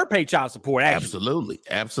made her pay child support. Actually.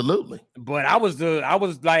 Absolutely. But I was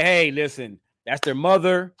like, hey, listen, that's their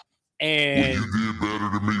mother. And well, you did better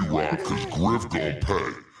than me, Rock, because Griff gonna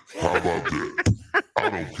pay. How about that? I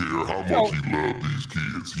don't care how much he loves these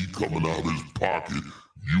kids. He coming out his pocket,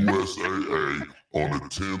 USAA, on the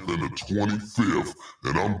 10th and the 25th,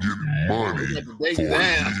 and I'm getting money for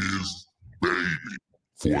his baby,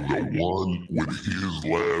 for the one with his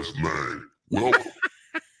last name.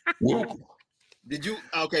 Welcome. Did you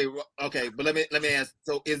okay, but let me ask.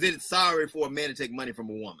 So is it sorry for a man to take money from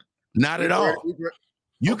a woman? Not at all.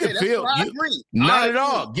 You can feel not at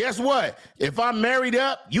all. Guess what? If I'm married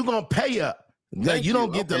up, you're gonna pay up. You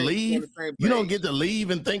don't get to leave. You don't get to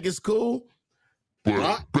leave and think it's cool.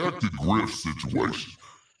 But back to Griff's situation.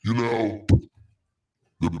 You know,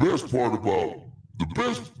 the part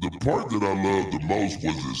that I loved the most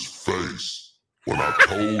was his face when I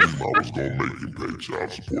told him I was going to make him pay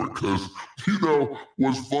child support. Because, you know,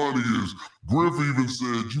 what's funny is Griff even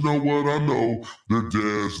said, you know what, I know that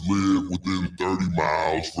dads live within 30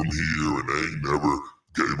 miles from here and they ain't never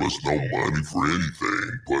gave us no money for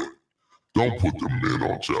anything, but don't put them men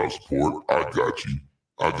on child support. I got you.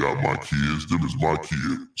 I got my kids. Them is my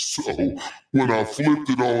kids. So when I flipped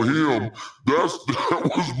it on him,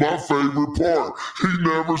 that was my favorite part. He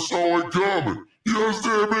never saw it coming. You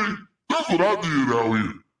understand me? That's what I did out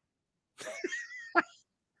here.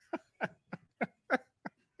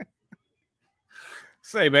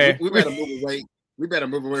 Say, man, we better move away. We better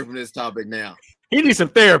move away from this topic now. He needs some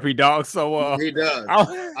therapy, dog. So he does.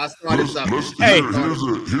 Here's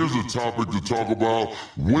a topic to talk about: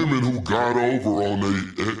 women who got over on their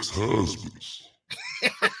ex-husbands.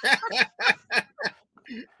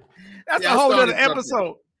 That's a whole other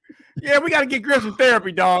episode. Yeah, we got to get Griff some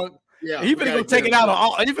therapy, dog. Yeah, he finna go take it out on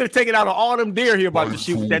all. He finna take it out on all them deer here about to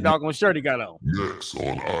shoot that doggone shirt he got on. Next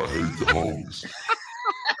on I Hate the Homies.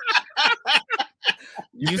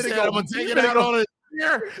 You said I'm gonna take it out on it.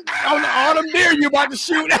 On all them deer you about to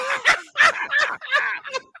shoot.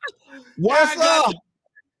 Why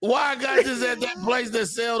I got this at that place that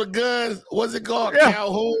sell the guns? What's it called? Yeah.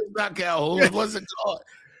 Calhoun? Not Calhoun. What's it called?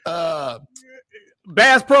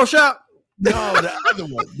 Bass Pro Shop? No, the other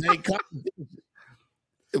one. They come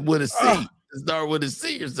with a C. Start with a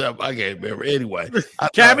C or something. I can't remember. Anyway.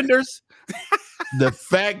 Cavenders? The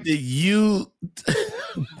fact that you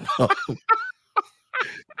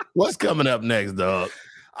what's coming up next, dog?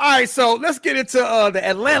 All right, so let's get into the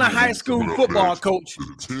Atlanta high school football coach. The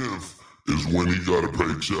 10th is when he got to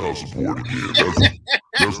pay child support again.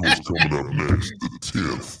 That's what's coming up next. The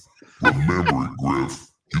 10th. Remember it,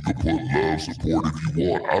 Griff. You can put love support if you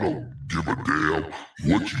want. I don't give a damn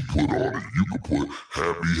what you put on it. You can put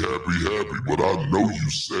happy, but I know you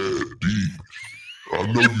sad deep. I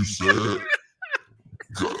know you sad.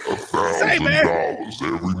 Got $1,000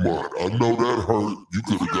 every month. I know that hurt. You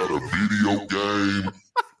could have got a video game.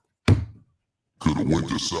 Could have went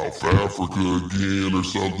to South Africa again or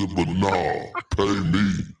something, but nah, pay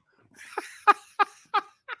me.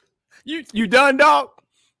 You done, dog?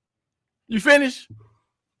 You finished?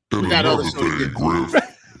 And another thing, Griff.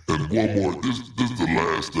 And one more. This is the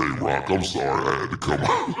last thing, Rock. I'm sorry I had to come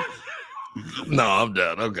out. No, I'm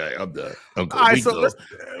done. Okay, I'm done. Okay, all right, so let's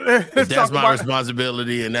that's my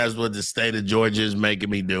responsibility, and that's what the state of Georgia is making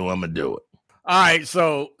me do. I'm gonna do it. All right.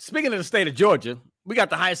 So speaking of the state of Georgia, we got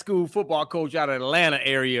the high school football coach out of the Atlanta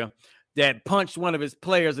area that punched one of his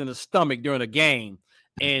players in the stomach during a game,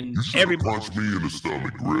 and everybody punched me in the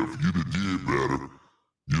stomach, Griff. You'd have did better.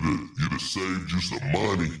 You'd have saved you some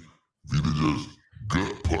money. You'd have just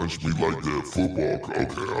gut punched me like that football.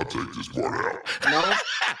 Okay, I'll take this part out. No.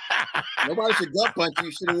 Nobody should gut punch you.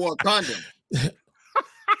 You should have worn a condom.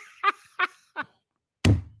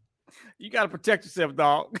 You got to protect yourself,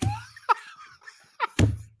 dog.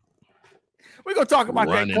 We're going to talk about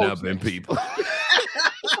running that coach. Up in people.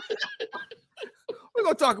 We're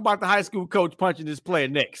going to talk about the high school coach punching this player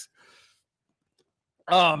next.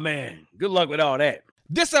 Oh, man. Good luck with all that.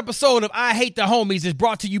 This episode of I Hate the Homies is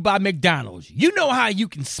brought to you by McDonald's. You know how you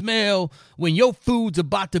can smell when your food's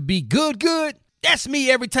about to be good? That's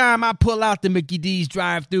me every time I pull out the Mickey D's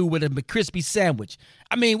drive-thru with a McCrispy sandwich.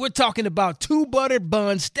 I mean, we're talking about 2 buttered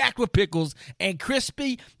buns stacked with pickles and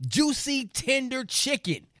crispy, juicy, tender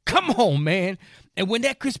chicken. Come on, man. And when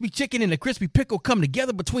that crispy chicken and the crispy pickle come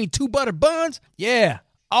together between 2 buttered buns, yeah,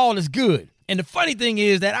 all is good. And the funny thing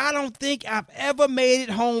is that I don't think I've ever made it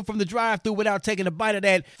home from the drive-thru without taking a bite of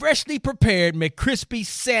that freshly prepared McCrispy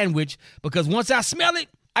sandwich, because once I smell it,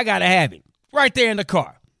 I gotta have it right there in the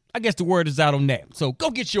car. I guess the word is out on that. So go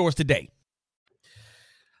get yours today.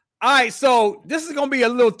 All right, so this is going to be a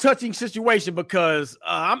little touching situation because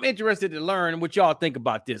I'm interested to learn what y'all think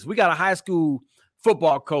about this. We got a high school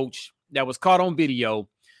football coach that was caught on video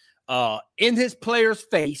in his player's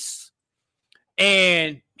face,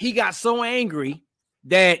 and he got so angry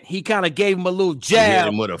that he kind of gave him a little jab. He hit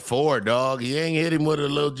him with a 4, dog. He ain't hit him with a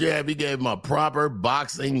little jab. He gave him a proper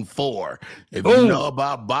boxing 4. If you know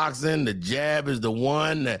about boxing, the jab is the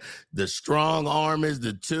 1, the strong arm is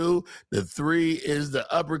the 2, the 3 is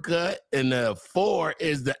the uppercut, and the 4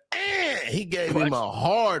 is the He gave him a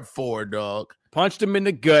hard 4, dog. Punched him in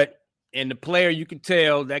the gut. And the player, you can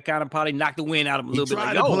tell, that kind of probably knocked the wind out of him a little bit. He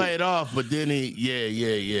tried to play it off, but then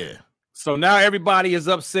yeah. So now everybody is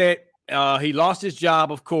upset. He lost his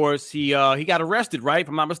job, of course. He got arrested, right? If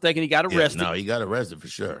I'm not mistaken, he got arrested. Yeah, no, he got arrested for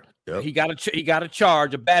sure. Yep. He got a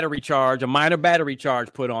charge, a minor battery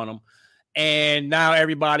charge put on him. And now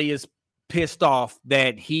everybody is pissed off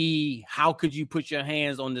that how could you put your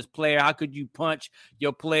hands on this player? How could you punch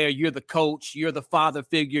your player? You're the coach. You're the father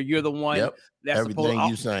figure. You're the one. Yep. That's everything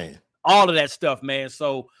you saying. All of that stuff, man.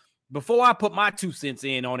 So before I put my 2 cents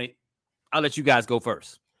in on it, I'll let you guys go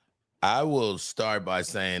first. I will start by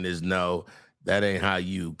saying no, that ain't how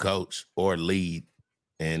you coach or lead.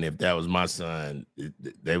 And if that was my son,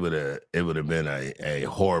 it would have been a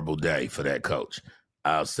horrible day for that coach.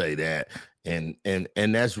 I'll say that. And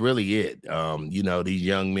that's really it. These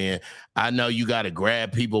young men, I know you got to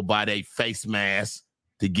grab people by their face mask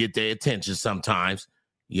to get their attention sometimes.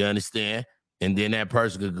 You understand? And then that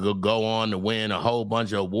person could go on to win a whole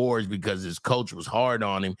bunch of awards because his coach was hard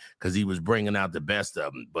on him because he was bringing out the best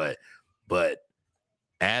of them. But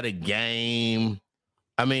at a game,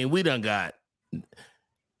 I mean, we done got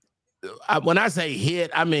when I say hit,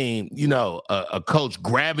 I mean, a coach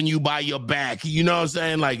grabbing you by your back. You know what I'm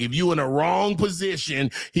saying? Like if you in the wrong position,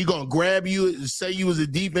 he gonna grab you, say you was a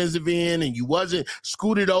defensive end and you wasn't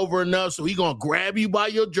scooted over enough. So he gonna grab you by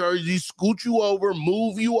your jersey, scoot you over,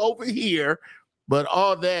 move you over here. But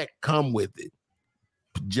all that come with it.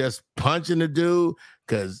 Just punching the dude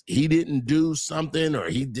because he didn't do something or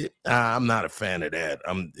he did. I'm not a fan of that.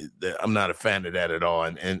 I'm not a fan of that at all.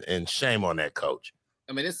 And shame on that coach.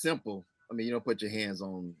 I mean, it's simple. I mean, you don't put your hands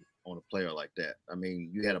on a player like that. I mean,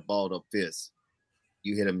 you had a balled up fist.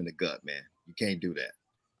 You hit him in the gut, man. You can't do that.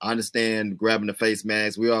 I understand grabbing the face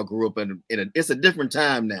mask. We all grew up it's a different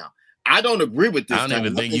time now. I don't agree with this. I don't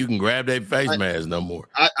even think you can grab their face mask no more.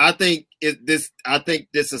 I think this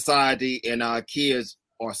society and our kids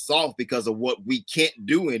are soft because of what we can't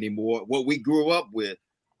do anymore, what we grew up with.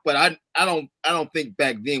 But I don't think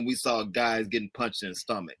back then we saw guys getting punched in the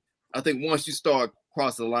stomach. I think once you start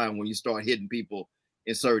crossing the line, when you start hitting people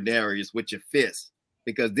in certain areas with your fist,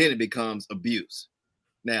 because then it becomes abuse.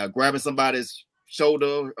 Now, grabbing somebody's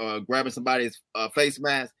shoulder, grabbing somebody's face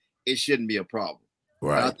mask, it shouldn't be a problem.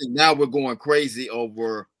 Right. And I think now we're going crazy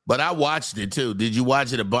over. But I watched it too. Did you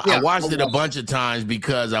watch it? I watched it a bunch of times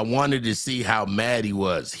because I wanted to see how mad he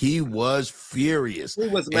was. He was furious. He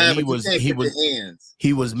was mad.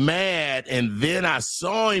 He was mad, and then I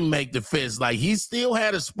saw him make the fist. Like he still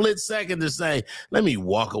had a split second to say, "Let me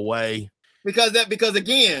walk away." Because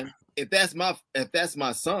again, if that's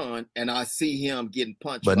my son, and I see him getting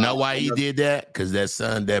punched. But know why he did that? Because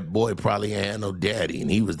that boy probably had no daddy, and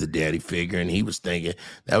he was the daddy figure, and he was thinking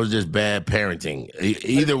that was just bad parenting.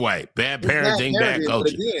 Either way, bad parenting, bad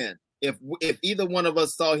coaching. But again, if either one of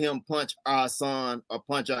us saw him punch our son or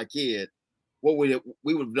punch our kid, what we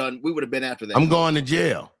would have done? We would have been after that. I'm going to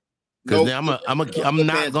jail because I'm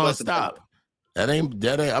not gonna stop. That ain't.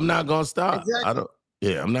 I'm not gonna stop.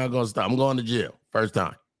 Exactly. I'm not gonna stop. I'm going to jail first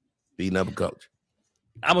time. Beating up a coach.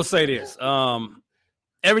 I'm gonna say this.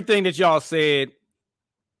 Everything that y'all said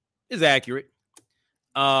is accurate.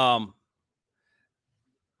 Back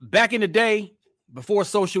in the day, before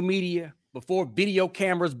social media, before video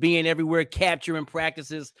cameras being everywhere capturing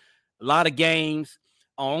practices, a lot of games.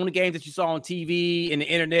 Only games that you saw on TV and the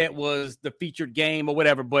internet was the featured game or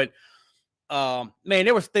whatever. But man,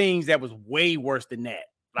 there was things that was way worse than that.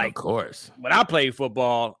 Like, of course, when I played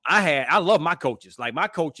football, I love my coaches. Like, my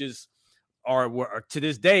coaches were to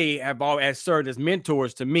this day have always served as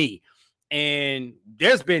mentors to me. And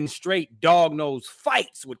there's been straight dog-nosed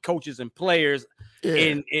fights with coaches and players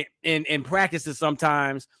in practices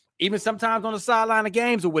sometimes, even sometimes on the sideline of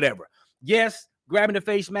games or whatever. Yes, grabbing the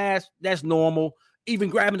face mask, that's normal. Even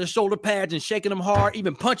grabbing the shoulder pads and shaking them hard,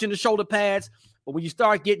 even punching the shoulder pads. But when you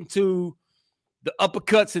start getting to the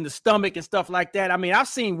uppercuts in the stomach and stuff like that, I mean, I've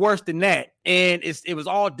seen worse than that. And it was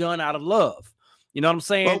all done out of love. You know what I'm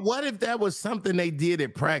saying? But what if that was something they did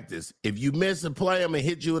at practice? If you miss a play, I'm going to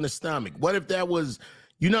hit you in the stomach. What if that was,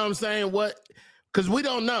 you know what I'm saying? What? Because we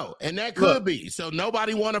don't know. And that could be. So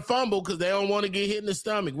nobody want to fumble because they don't want to get hit in the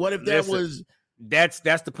stomach. What if that was? That's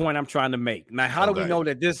the point I'm trying to make. Now, how do we know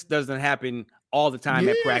that this doesn't happen all the time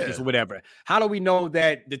at practice or whatever? How do we know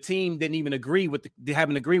that the team didn't even agree with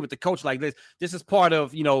the coach like this? This is part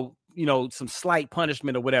of, some slight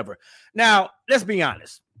punishment or whatever. Now, let's be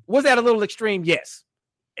honest. Was that a little extreme? Yes.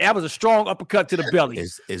 That was a strong uppercut to the belly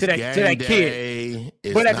to that kid.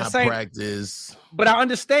 But at the same practice. But I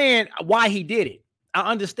understand why he did it. I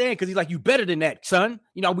understand because he's like, you better than that, son.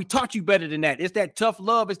 We taught you better than that. It's that tough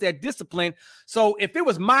love. It's that discipline. So if it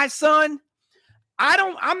was my son,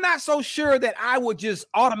 I'm not so sure that I would just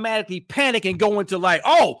automatically panic and go into like,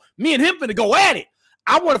 oh, me and him finna go at it.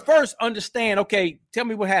 I want to first understand, okay, tell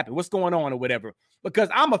me what happened, what's going on or whatever, because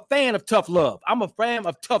I'm a fan of tough love. I'm a fan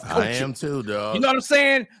of tough coaching. I am too, dog. You know what I'm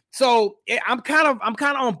saying? So I'm kind of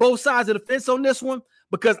on both sides of the fence on this one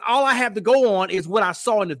because all I have to go on is what I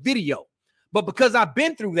saw in the video. But because I've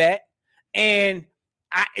been through that and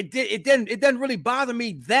it doesn't really bother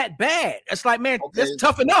me that bad. It's like, man, let's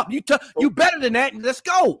toughen up. You better than that, and let's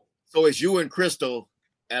go. So it's you and Crystal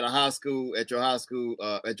at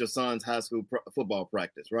your son's high school football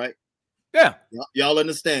practice, right? Yeah. Y'all in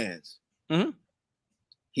the stands. Mm-hmm.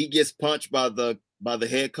 He gets punched by the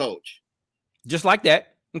head coach. Just like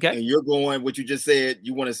that. Okay. And you're going, what you just said,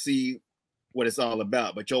 you want to see what it's all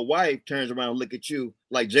about. But your wife turns around and look at you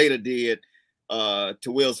like Jada did to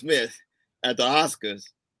Will Smith at the Oscars.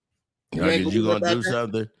 You gonna do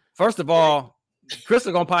something? First of all, Chris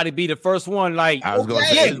is gonna probably be the first one. Like, I was gonna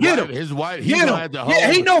say, his wife, he gonna have to hold.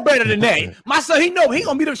 Yeah, he know better than that. My son, he gonna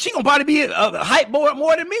be she gonna probably be a hype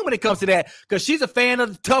more than me when it comes to that because she's a fan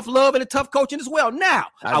of the tough love and the tough coaching as well. Now,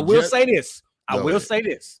 I will say this.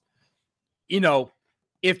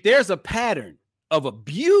 If there's a pattern of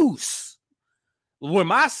abuse when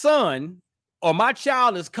my son or my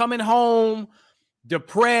child is coming home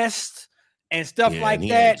depressed and stuff like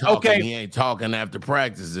that. He ain't talking after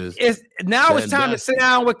practices. It's time to sit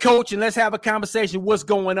down with coach and let's have a conversation. What's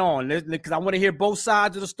going on? Because I want to hear both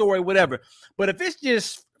sides of the story, whatever. But if it's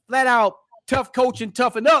just flat out tough coaching,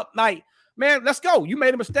 toughen up, like, man, let's go. You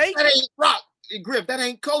made a mistake. That ain't rock, Griff. That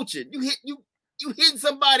ain't coaching. You hit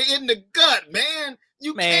somebody in the gut, man.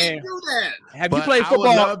 You can't do that. Have you played football?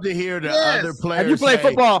 I would love to hear the other players. Have you played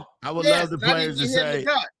football? I would love the players to say.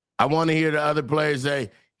 I want to hear the other players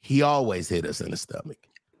say, he always hit us in the stomach.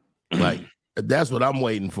 Like, that's what I'm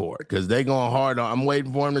waiting for because they going hard on. I'm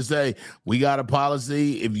waiting for him to say, we got a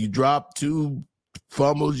policy. If you drop 2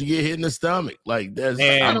 fumbles, you get hit in the stomach. Like, that's.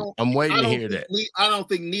 I'm waiting to hear that. I don't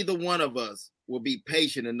think neither one of us will be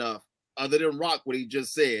patient enough, other than Rock, what he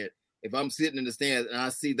just said. If I'm sitting in the stands and I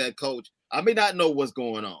see that coach, I may not know what's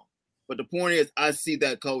going on, but the point is, I see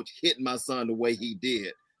that coach hitting my son the way he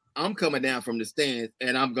did. I'm coming down from the stands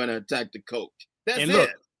and I'm going to attack the coach. That's it.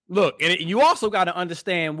 Look, and you also got to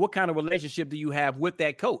understand what kind of relationship do you have with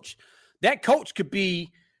that coach. That coach could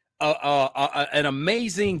be an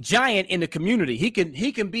amazing giant in the community. He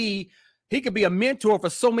can be a mentor for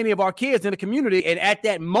so many of our kids in the community. And at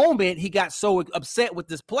that moment, he got so upset with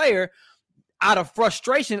this player out of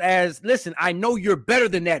frustration as, listen, I know you're better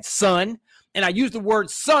than that, son. And I use the word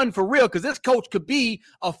son for real because this coach could be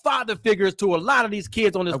a father figure to a lot of these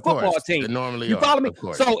kids on this football team. Normally, you follow me?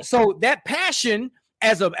 So that passion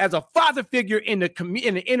as a father figure in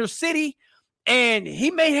the inner city, and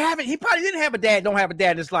he probably didn't have a dad, don't have a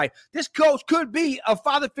dad in his life. This coach could be a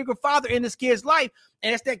father in this kid's life,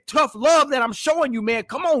 and it's that tough love that I'm showing you, man.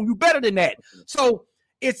 Come on, you better than that. So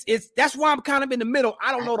it's that's why I'm kind of in the middle.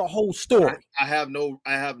 I don't know the whole story. I have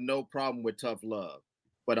no problem with tough love,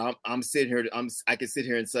 but I'm sitting here. I can sit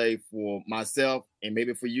here and say for myself and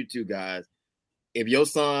maybe for you two guys, if your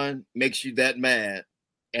son makes you that mad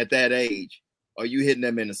at that age, are you hitting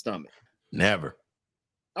them in the stomach? Never.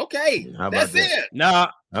 Okay, that's it. Nah,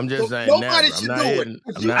 I'm just saying. Nobody never. should do it.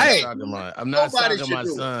 I'm not socking my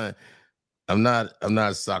son. I'm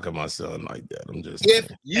not socking my son like that. I'm just if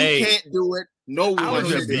you can't do it, No one. I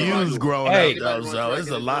was abused growing up, though, so it's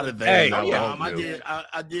a lot of things.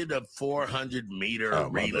 I did a 400-meter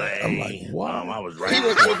relay. I'm like, wow. I was right. He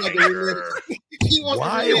wants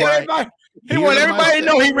everybody to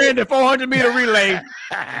know he ran the 400-meter relay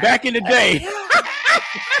back in the day.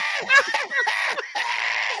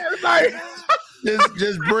 Everybody.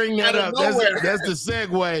 Just bring that up. That's the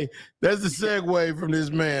segue. That's the segue from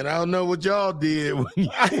this man. I don't know what y'all did.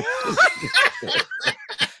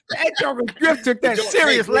 That Joker Griff took that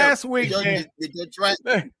serious last week. Did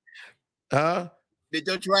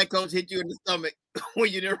your track coach hit you in the stomach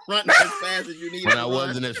when you didn't run as fast as you needed? When I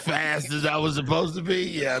wasn't as fast as I was supposed to be?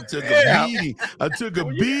 Yeah, I took a beating. I took a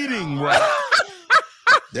beating, right?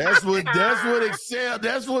 That's what excelled.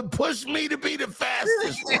 That's what pushed me to be the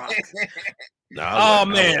fastest. Man.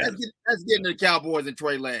 Let's get into the Cowboys and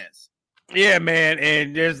Trey Lance. Yeah, man,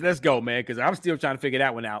 and let's go, man, because I'm still trying to figure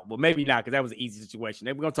that one out. Well, maybe not, because that was an easy situation.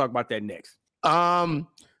 We're gonna talk about that next.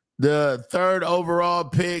 The third overall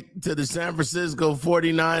pick to the San Francisco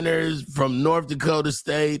 49ers from North Dakota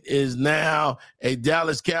State is now a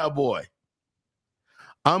Dallas Cowboy.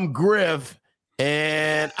 I'm Griff,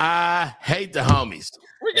 and I hate the homies.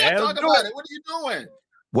 We gotta talk about it. What are you doing?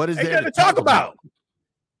 What is there to talk about?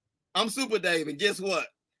 I'm Super Dave, and guess what?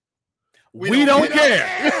 We don't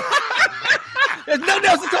care. There's nothing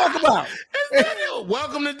else to talk about.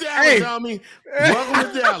 Welcome to Dallas, homie.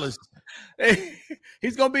 Welcome to Dallas.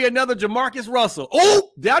 He's gonna be another Jamarcus Russell. Oh,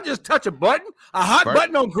 did I just touch a button? A hot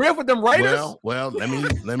button on Griff with them Raiders? Well, let me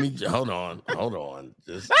hold on.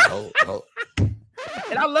 Just hold.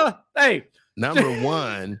 And I love, number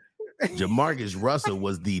one, Jamarcus Russell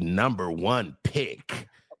was the number one pick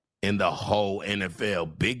in the whole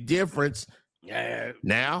NFL. Big difference. Yeah.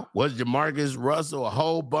 Now, was Jamarcus Russell a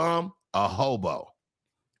whole bum? A hobo.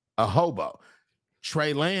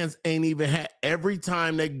 Trey Lance ain't even had, every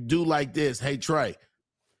time they do like this, hey, Trey,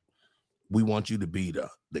 we want you to be the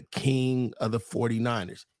king of the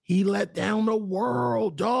 49ers. He let down the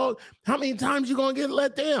world, dog. How many times you going to get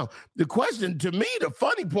let down? The question to me, the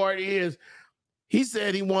funny part is, he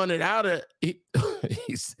said he wanted out of, he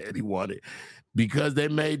said he wanted, because they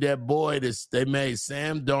made that boy, they made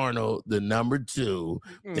Sam Darnold the number 2,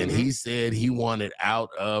 and he said he wanted out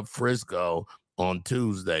of Frisco on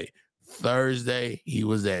Tuesday. Thursday, he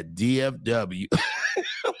was at DFW.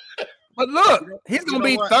 But look, he's going to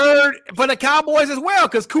be third for the Cowboys as well,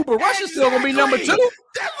 because Cooper Rush is still going to be number 2.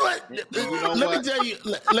 That's what.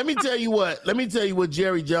 Let me tell you what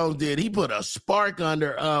Jerry Jones did. He put a spark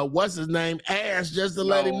under what's his name ass just to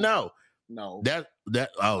let him know. No.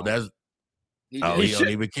 He don't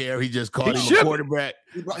even care. He just called him a quarterback.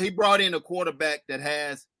 He brought in a quarterback that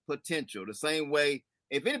has potential. The same way,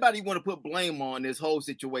 if anybody want to put blame on this whole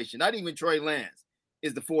situation, not even Trey Lance,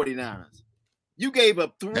 is the 49ers. You gave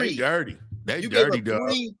up 3. They dirty. You gave up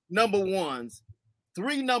 3 number ones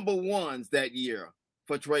that year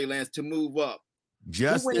for Trey Lance to move up.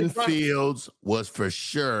 Justin Fields was for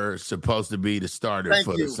sure supposed to be the starter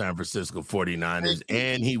the San Francisco 49ers,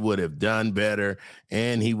 and he would have done better,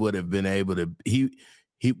 and he would have been able to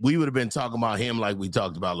we would have been talking about him like we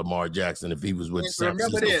talked about Lamar Jackson if he was with the San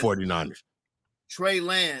Francisco 49ers. Trey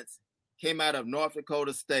Lance came out of North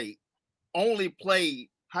Dakota State, only played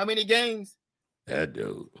how many games? That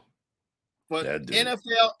dude. For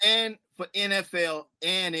NFL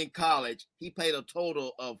and in college, he played a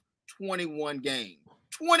total of 21 games.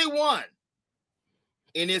 21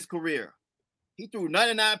 in his career. He threw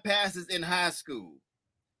 99 passes in high school.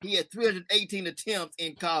 He had 318 attempts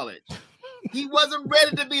in college. He wasn't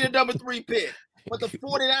ready to be the number 3 pick. But the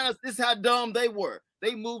 49ers, this is how dumb they were.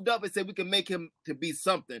 They moved up and said we can make him to be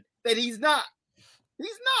something that he's not.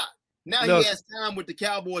 He's not. Now he has time with the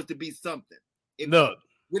Cowboys to be something.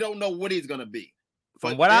 We don't know what he's gonna be.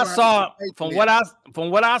 From what I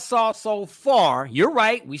saw so far, you're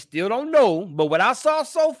right. We still don't know, but what I saw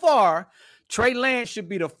so far, Trey Lance should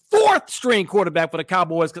be the 4th string quarterback for the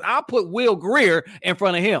Cowboys because I'll put Will Greer in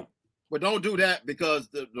front of him. But don't do that because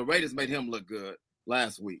the Raiders made him look good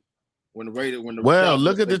last week. Look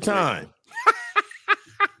at the time.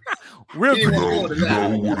 Would have been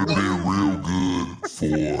real good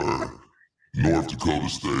for North Dakota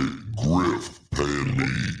State. Griff paying me.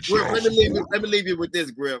 Let me leave you with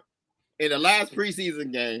this, Griff. In the last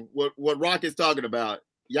preseason game, what Rock is talking about,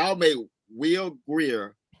 y'all made Will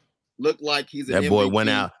Greer look like he's an that boy MVP. Went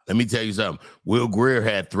out. Let me tell you something. Will Greer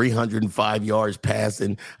had 305 yards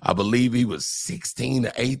passing. I believe he was 16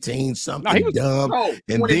 to 18, something dumb. No,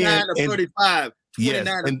 29 to 35.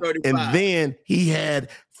 29 to 35. And then he had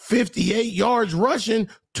 58 yards rushing,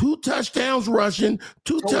 2 touchdowns rushing,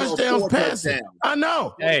 2 touchdowns passing. I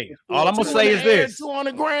know. Hey, all I'm going to say is this. 2 on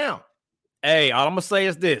the ground. Hey, all I'm gonna say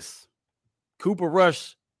is this: Cooper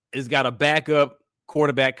Rush has got a backup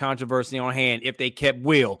quarterback controversy on hand if they kept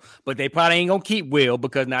Will, but they probably ain't gonna keep Will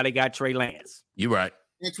because now they got Trey Lance. You're right.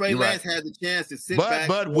 And Trey Lance had the chance to sit back.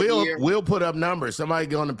 But Will put up numbers. Somebody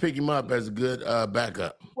going to pick him up as a good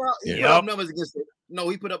backup. Well, he put up numbers against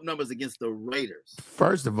he put up numbers against the Raiders.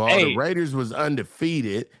 First of all, the Raiders was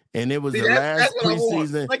undefeated, and it was the last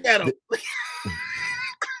preseason. Look at him.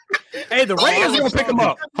 Hey, the Raiders are gonna pick him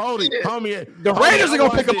up. Homie. The Raiders are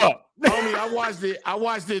gonna pick him up. Homie, I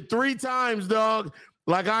watched it 3 times, dog.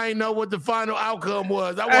 Like I ain't know what the final outcome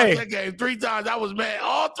was. I watched that game 3 times. I was mad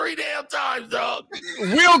all 3 damn times, dog.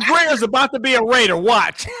 Will Greer's about to be a Raider.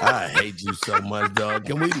 Watch. I hate you so much, dog.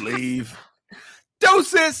 Can we leave?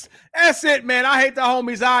 Deuces. That's it, man. I hate the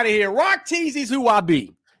homies out of here. Rock Teasy's who I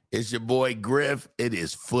be. It's your boy Griff. It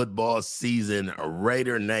is football season,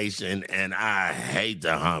 Raider Nation, and I hate the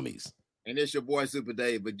homies. And it's your boy Super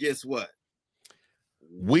Dave. But guess what?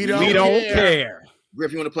 We don't care.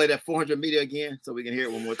 Griff, you want to play that 400 meter again so we can hear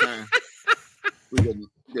it one more time? We can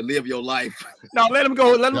live your life. No, let him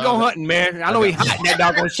go. Let him go hunting, man. I know he's hot in that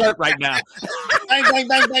doggone shirt right now. Bang, bang,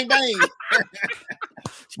 bang, bang, bang.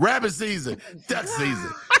 Rabbit season, duck season,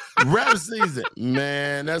 rabbit season.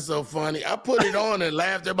 Man, that's so funny. I put it on and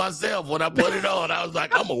laughed at myself when I put it on. I was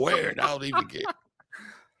like, I'm aware. I don't even care.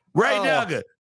 Ray Duggar,